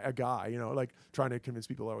guy, like trying to convince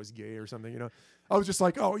people I was gay or something. I was just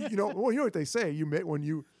like, oh, well, you know what they say?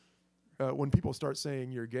 When people start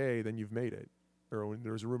saying you're gay, then you've made it. Or when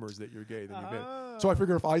there's rumors that you're gay, then you've made it. So I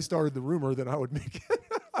figured if I started the rumor, then I would make it.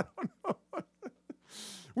 I don't know.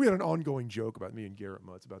 We had an ongoing joke about me and Garrett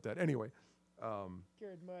Mutz about that. Anyway,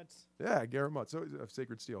 Garrett Mutz. Yeah, Garrett Mutz, so, of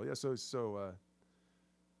Sacred Steel. Yeah, so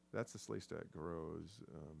that's the Sleestack Grows.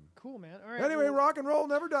 Cool, man. All right. Anyway, well, rock and roll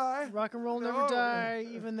never die. rock and roll never No. die,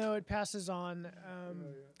 even though it passes on.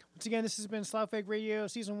 Once again, this has been Sloughfag Radio,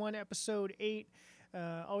 Season 1, Episode 8.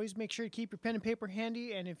 Always make sure to keep your pen and paper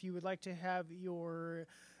handy, and if you would like to have your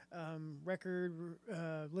record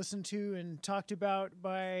listened to and talked about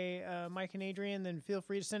by Mike and Adrian, then feel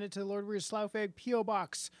free to send it to the Lord Weird Sloughfag, P.O.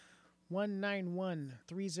 Box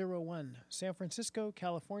 191301, San Francisco,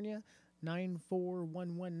 California,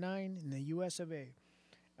 94119 in the U.S. of A.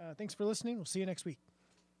 Thanks for listening. We'll see you next week.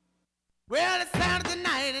 Well, it's Saturday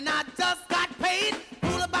night and I just got paid.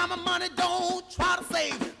 Fool about my money, don't try to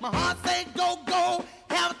save. My heart say go, go.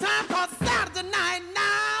 Have a time cause it's Saturday night.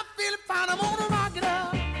 Now I'm feeling fine. I'm gonna rock it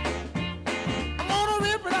up. I'm gonna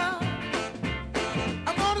rip it up.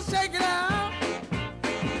 I'm gonna shake it up.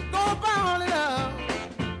 Gonna ball it up.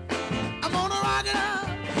 I'm gonna rock it up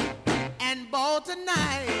and ball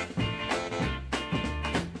tonight.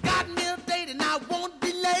 Got me a date and I won't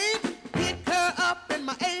be late. Pick her up in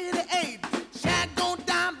my 88. Shag gon'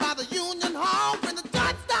 down by the Union Hall. When the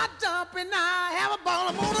dots start jumping, I have a ball.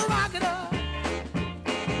 I'm gonna rock it up.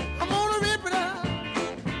 I'm gonna rip it up.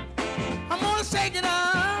 I'm gonna shake it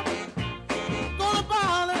up. Gonna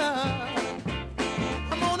ball it up.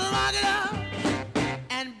 I'm gonna rock it up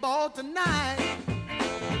and ball tonight.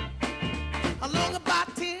 Along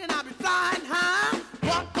about 10, I'll be flying high.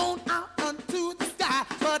 Walk on out unto the sky.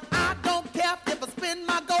 But I don't care if I spin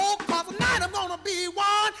my gold. Cause tonight I'm gonna be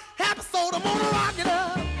one happy soul. I'm gonna rock it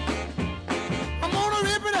up. I'm gonna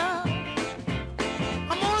rip it up.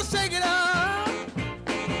 I'm gonna shake it up.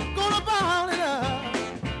 Gonna ball it up.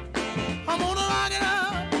 I'm gonna rock it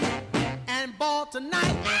up and ball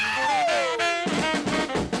tonight.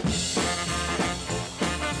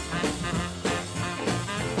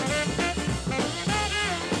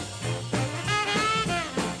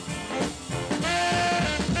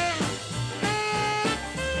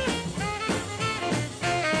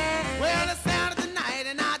 Well, it's Saturday night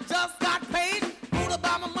and I just got paid. Fool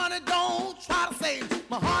about my money, don't try to save.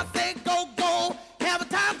 My heart say go, go. Have a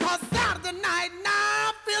time cause it's Saturday night. Now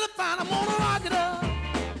I'm feeling fine. I'm gonna rock it up.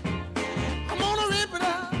 I'm gonna rip it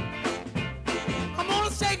up. I'm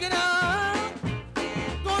gonna shake it up.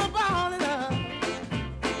 Gonna ball it up.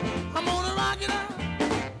 I'm gonna rock it up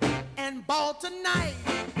and ball tonight.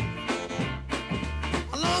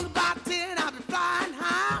 Along about 10, I'll be flying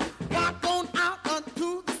high. Walk on out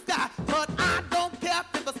unto the sky. But I don't care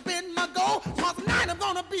if I spin my gold. Cause tonight I'm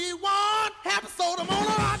gonna be one happy soul. I'm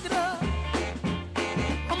gonna rock it up.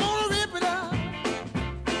 I'm gonna rip it up.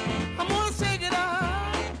 I'm gonna shake it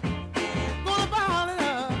up. Gonna ball it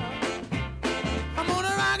up. I'm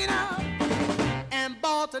gonna rock it up and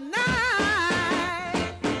ball tonight.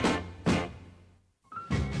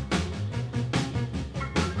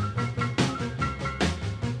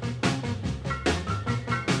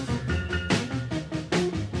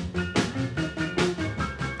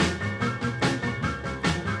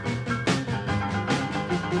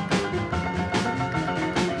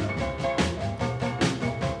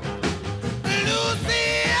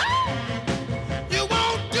 Lucy, you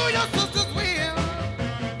won't do yourself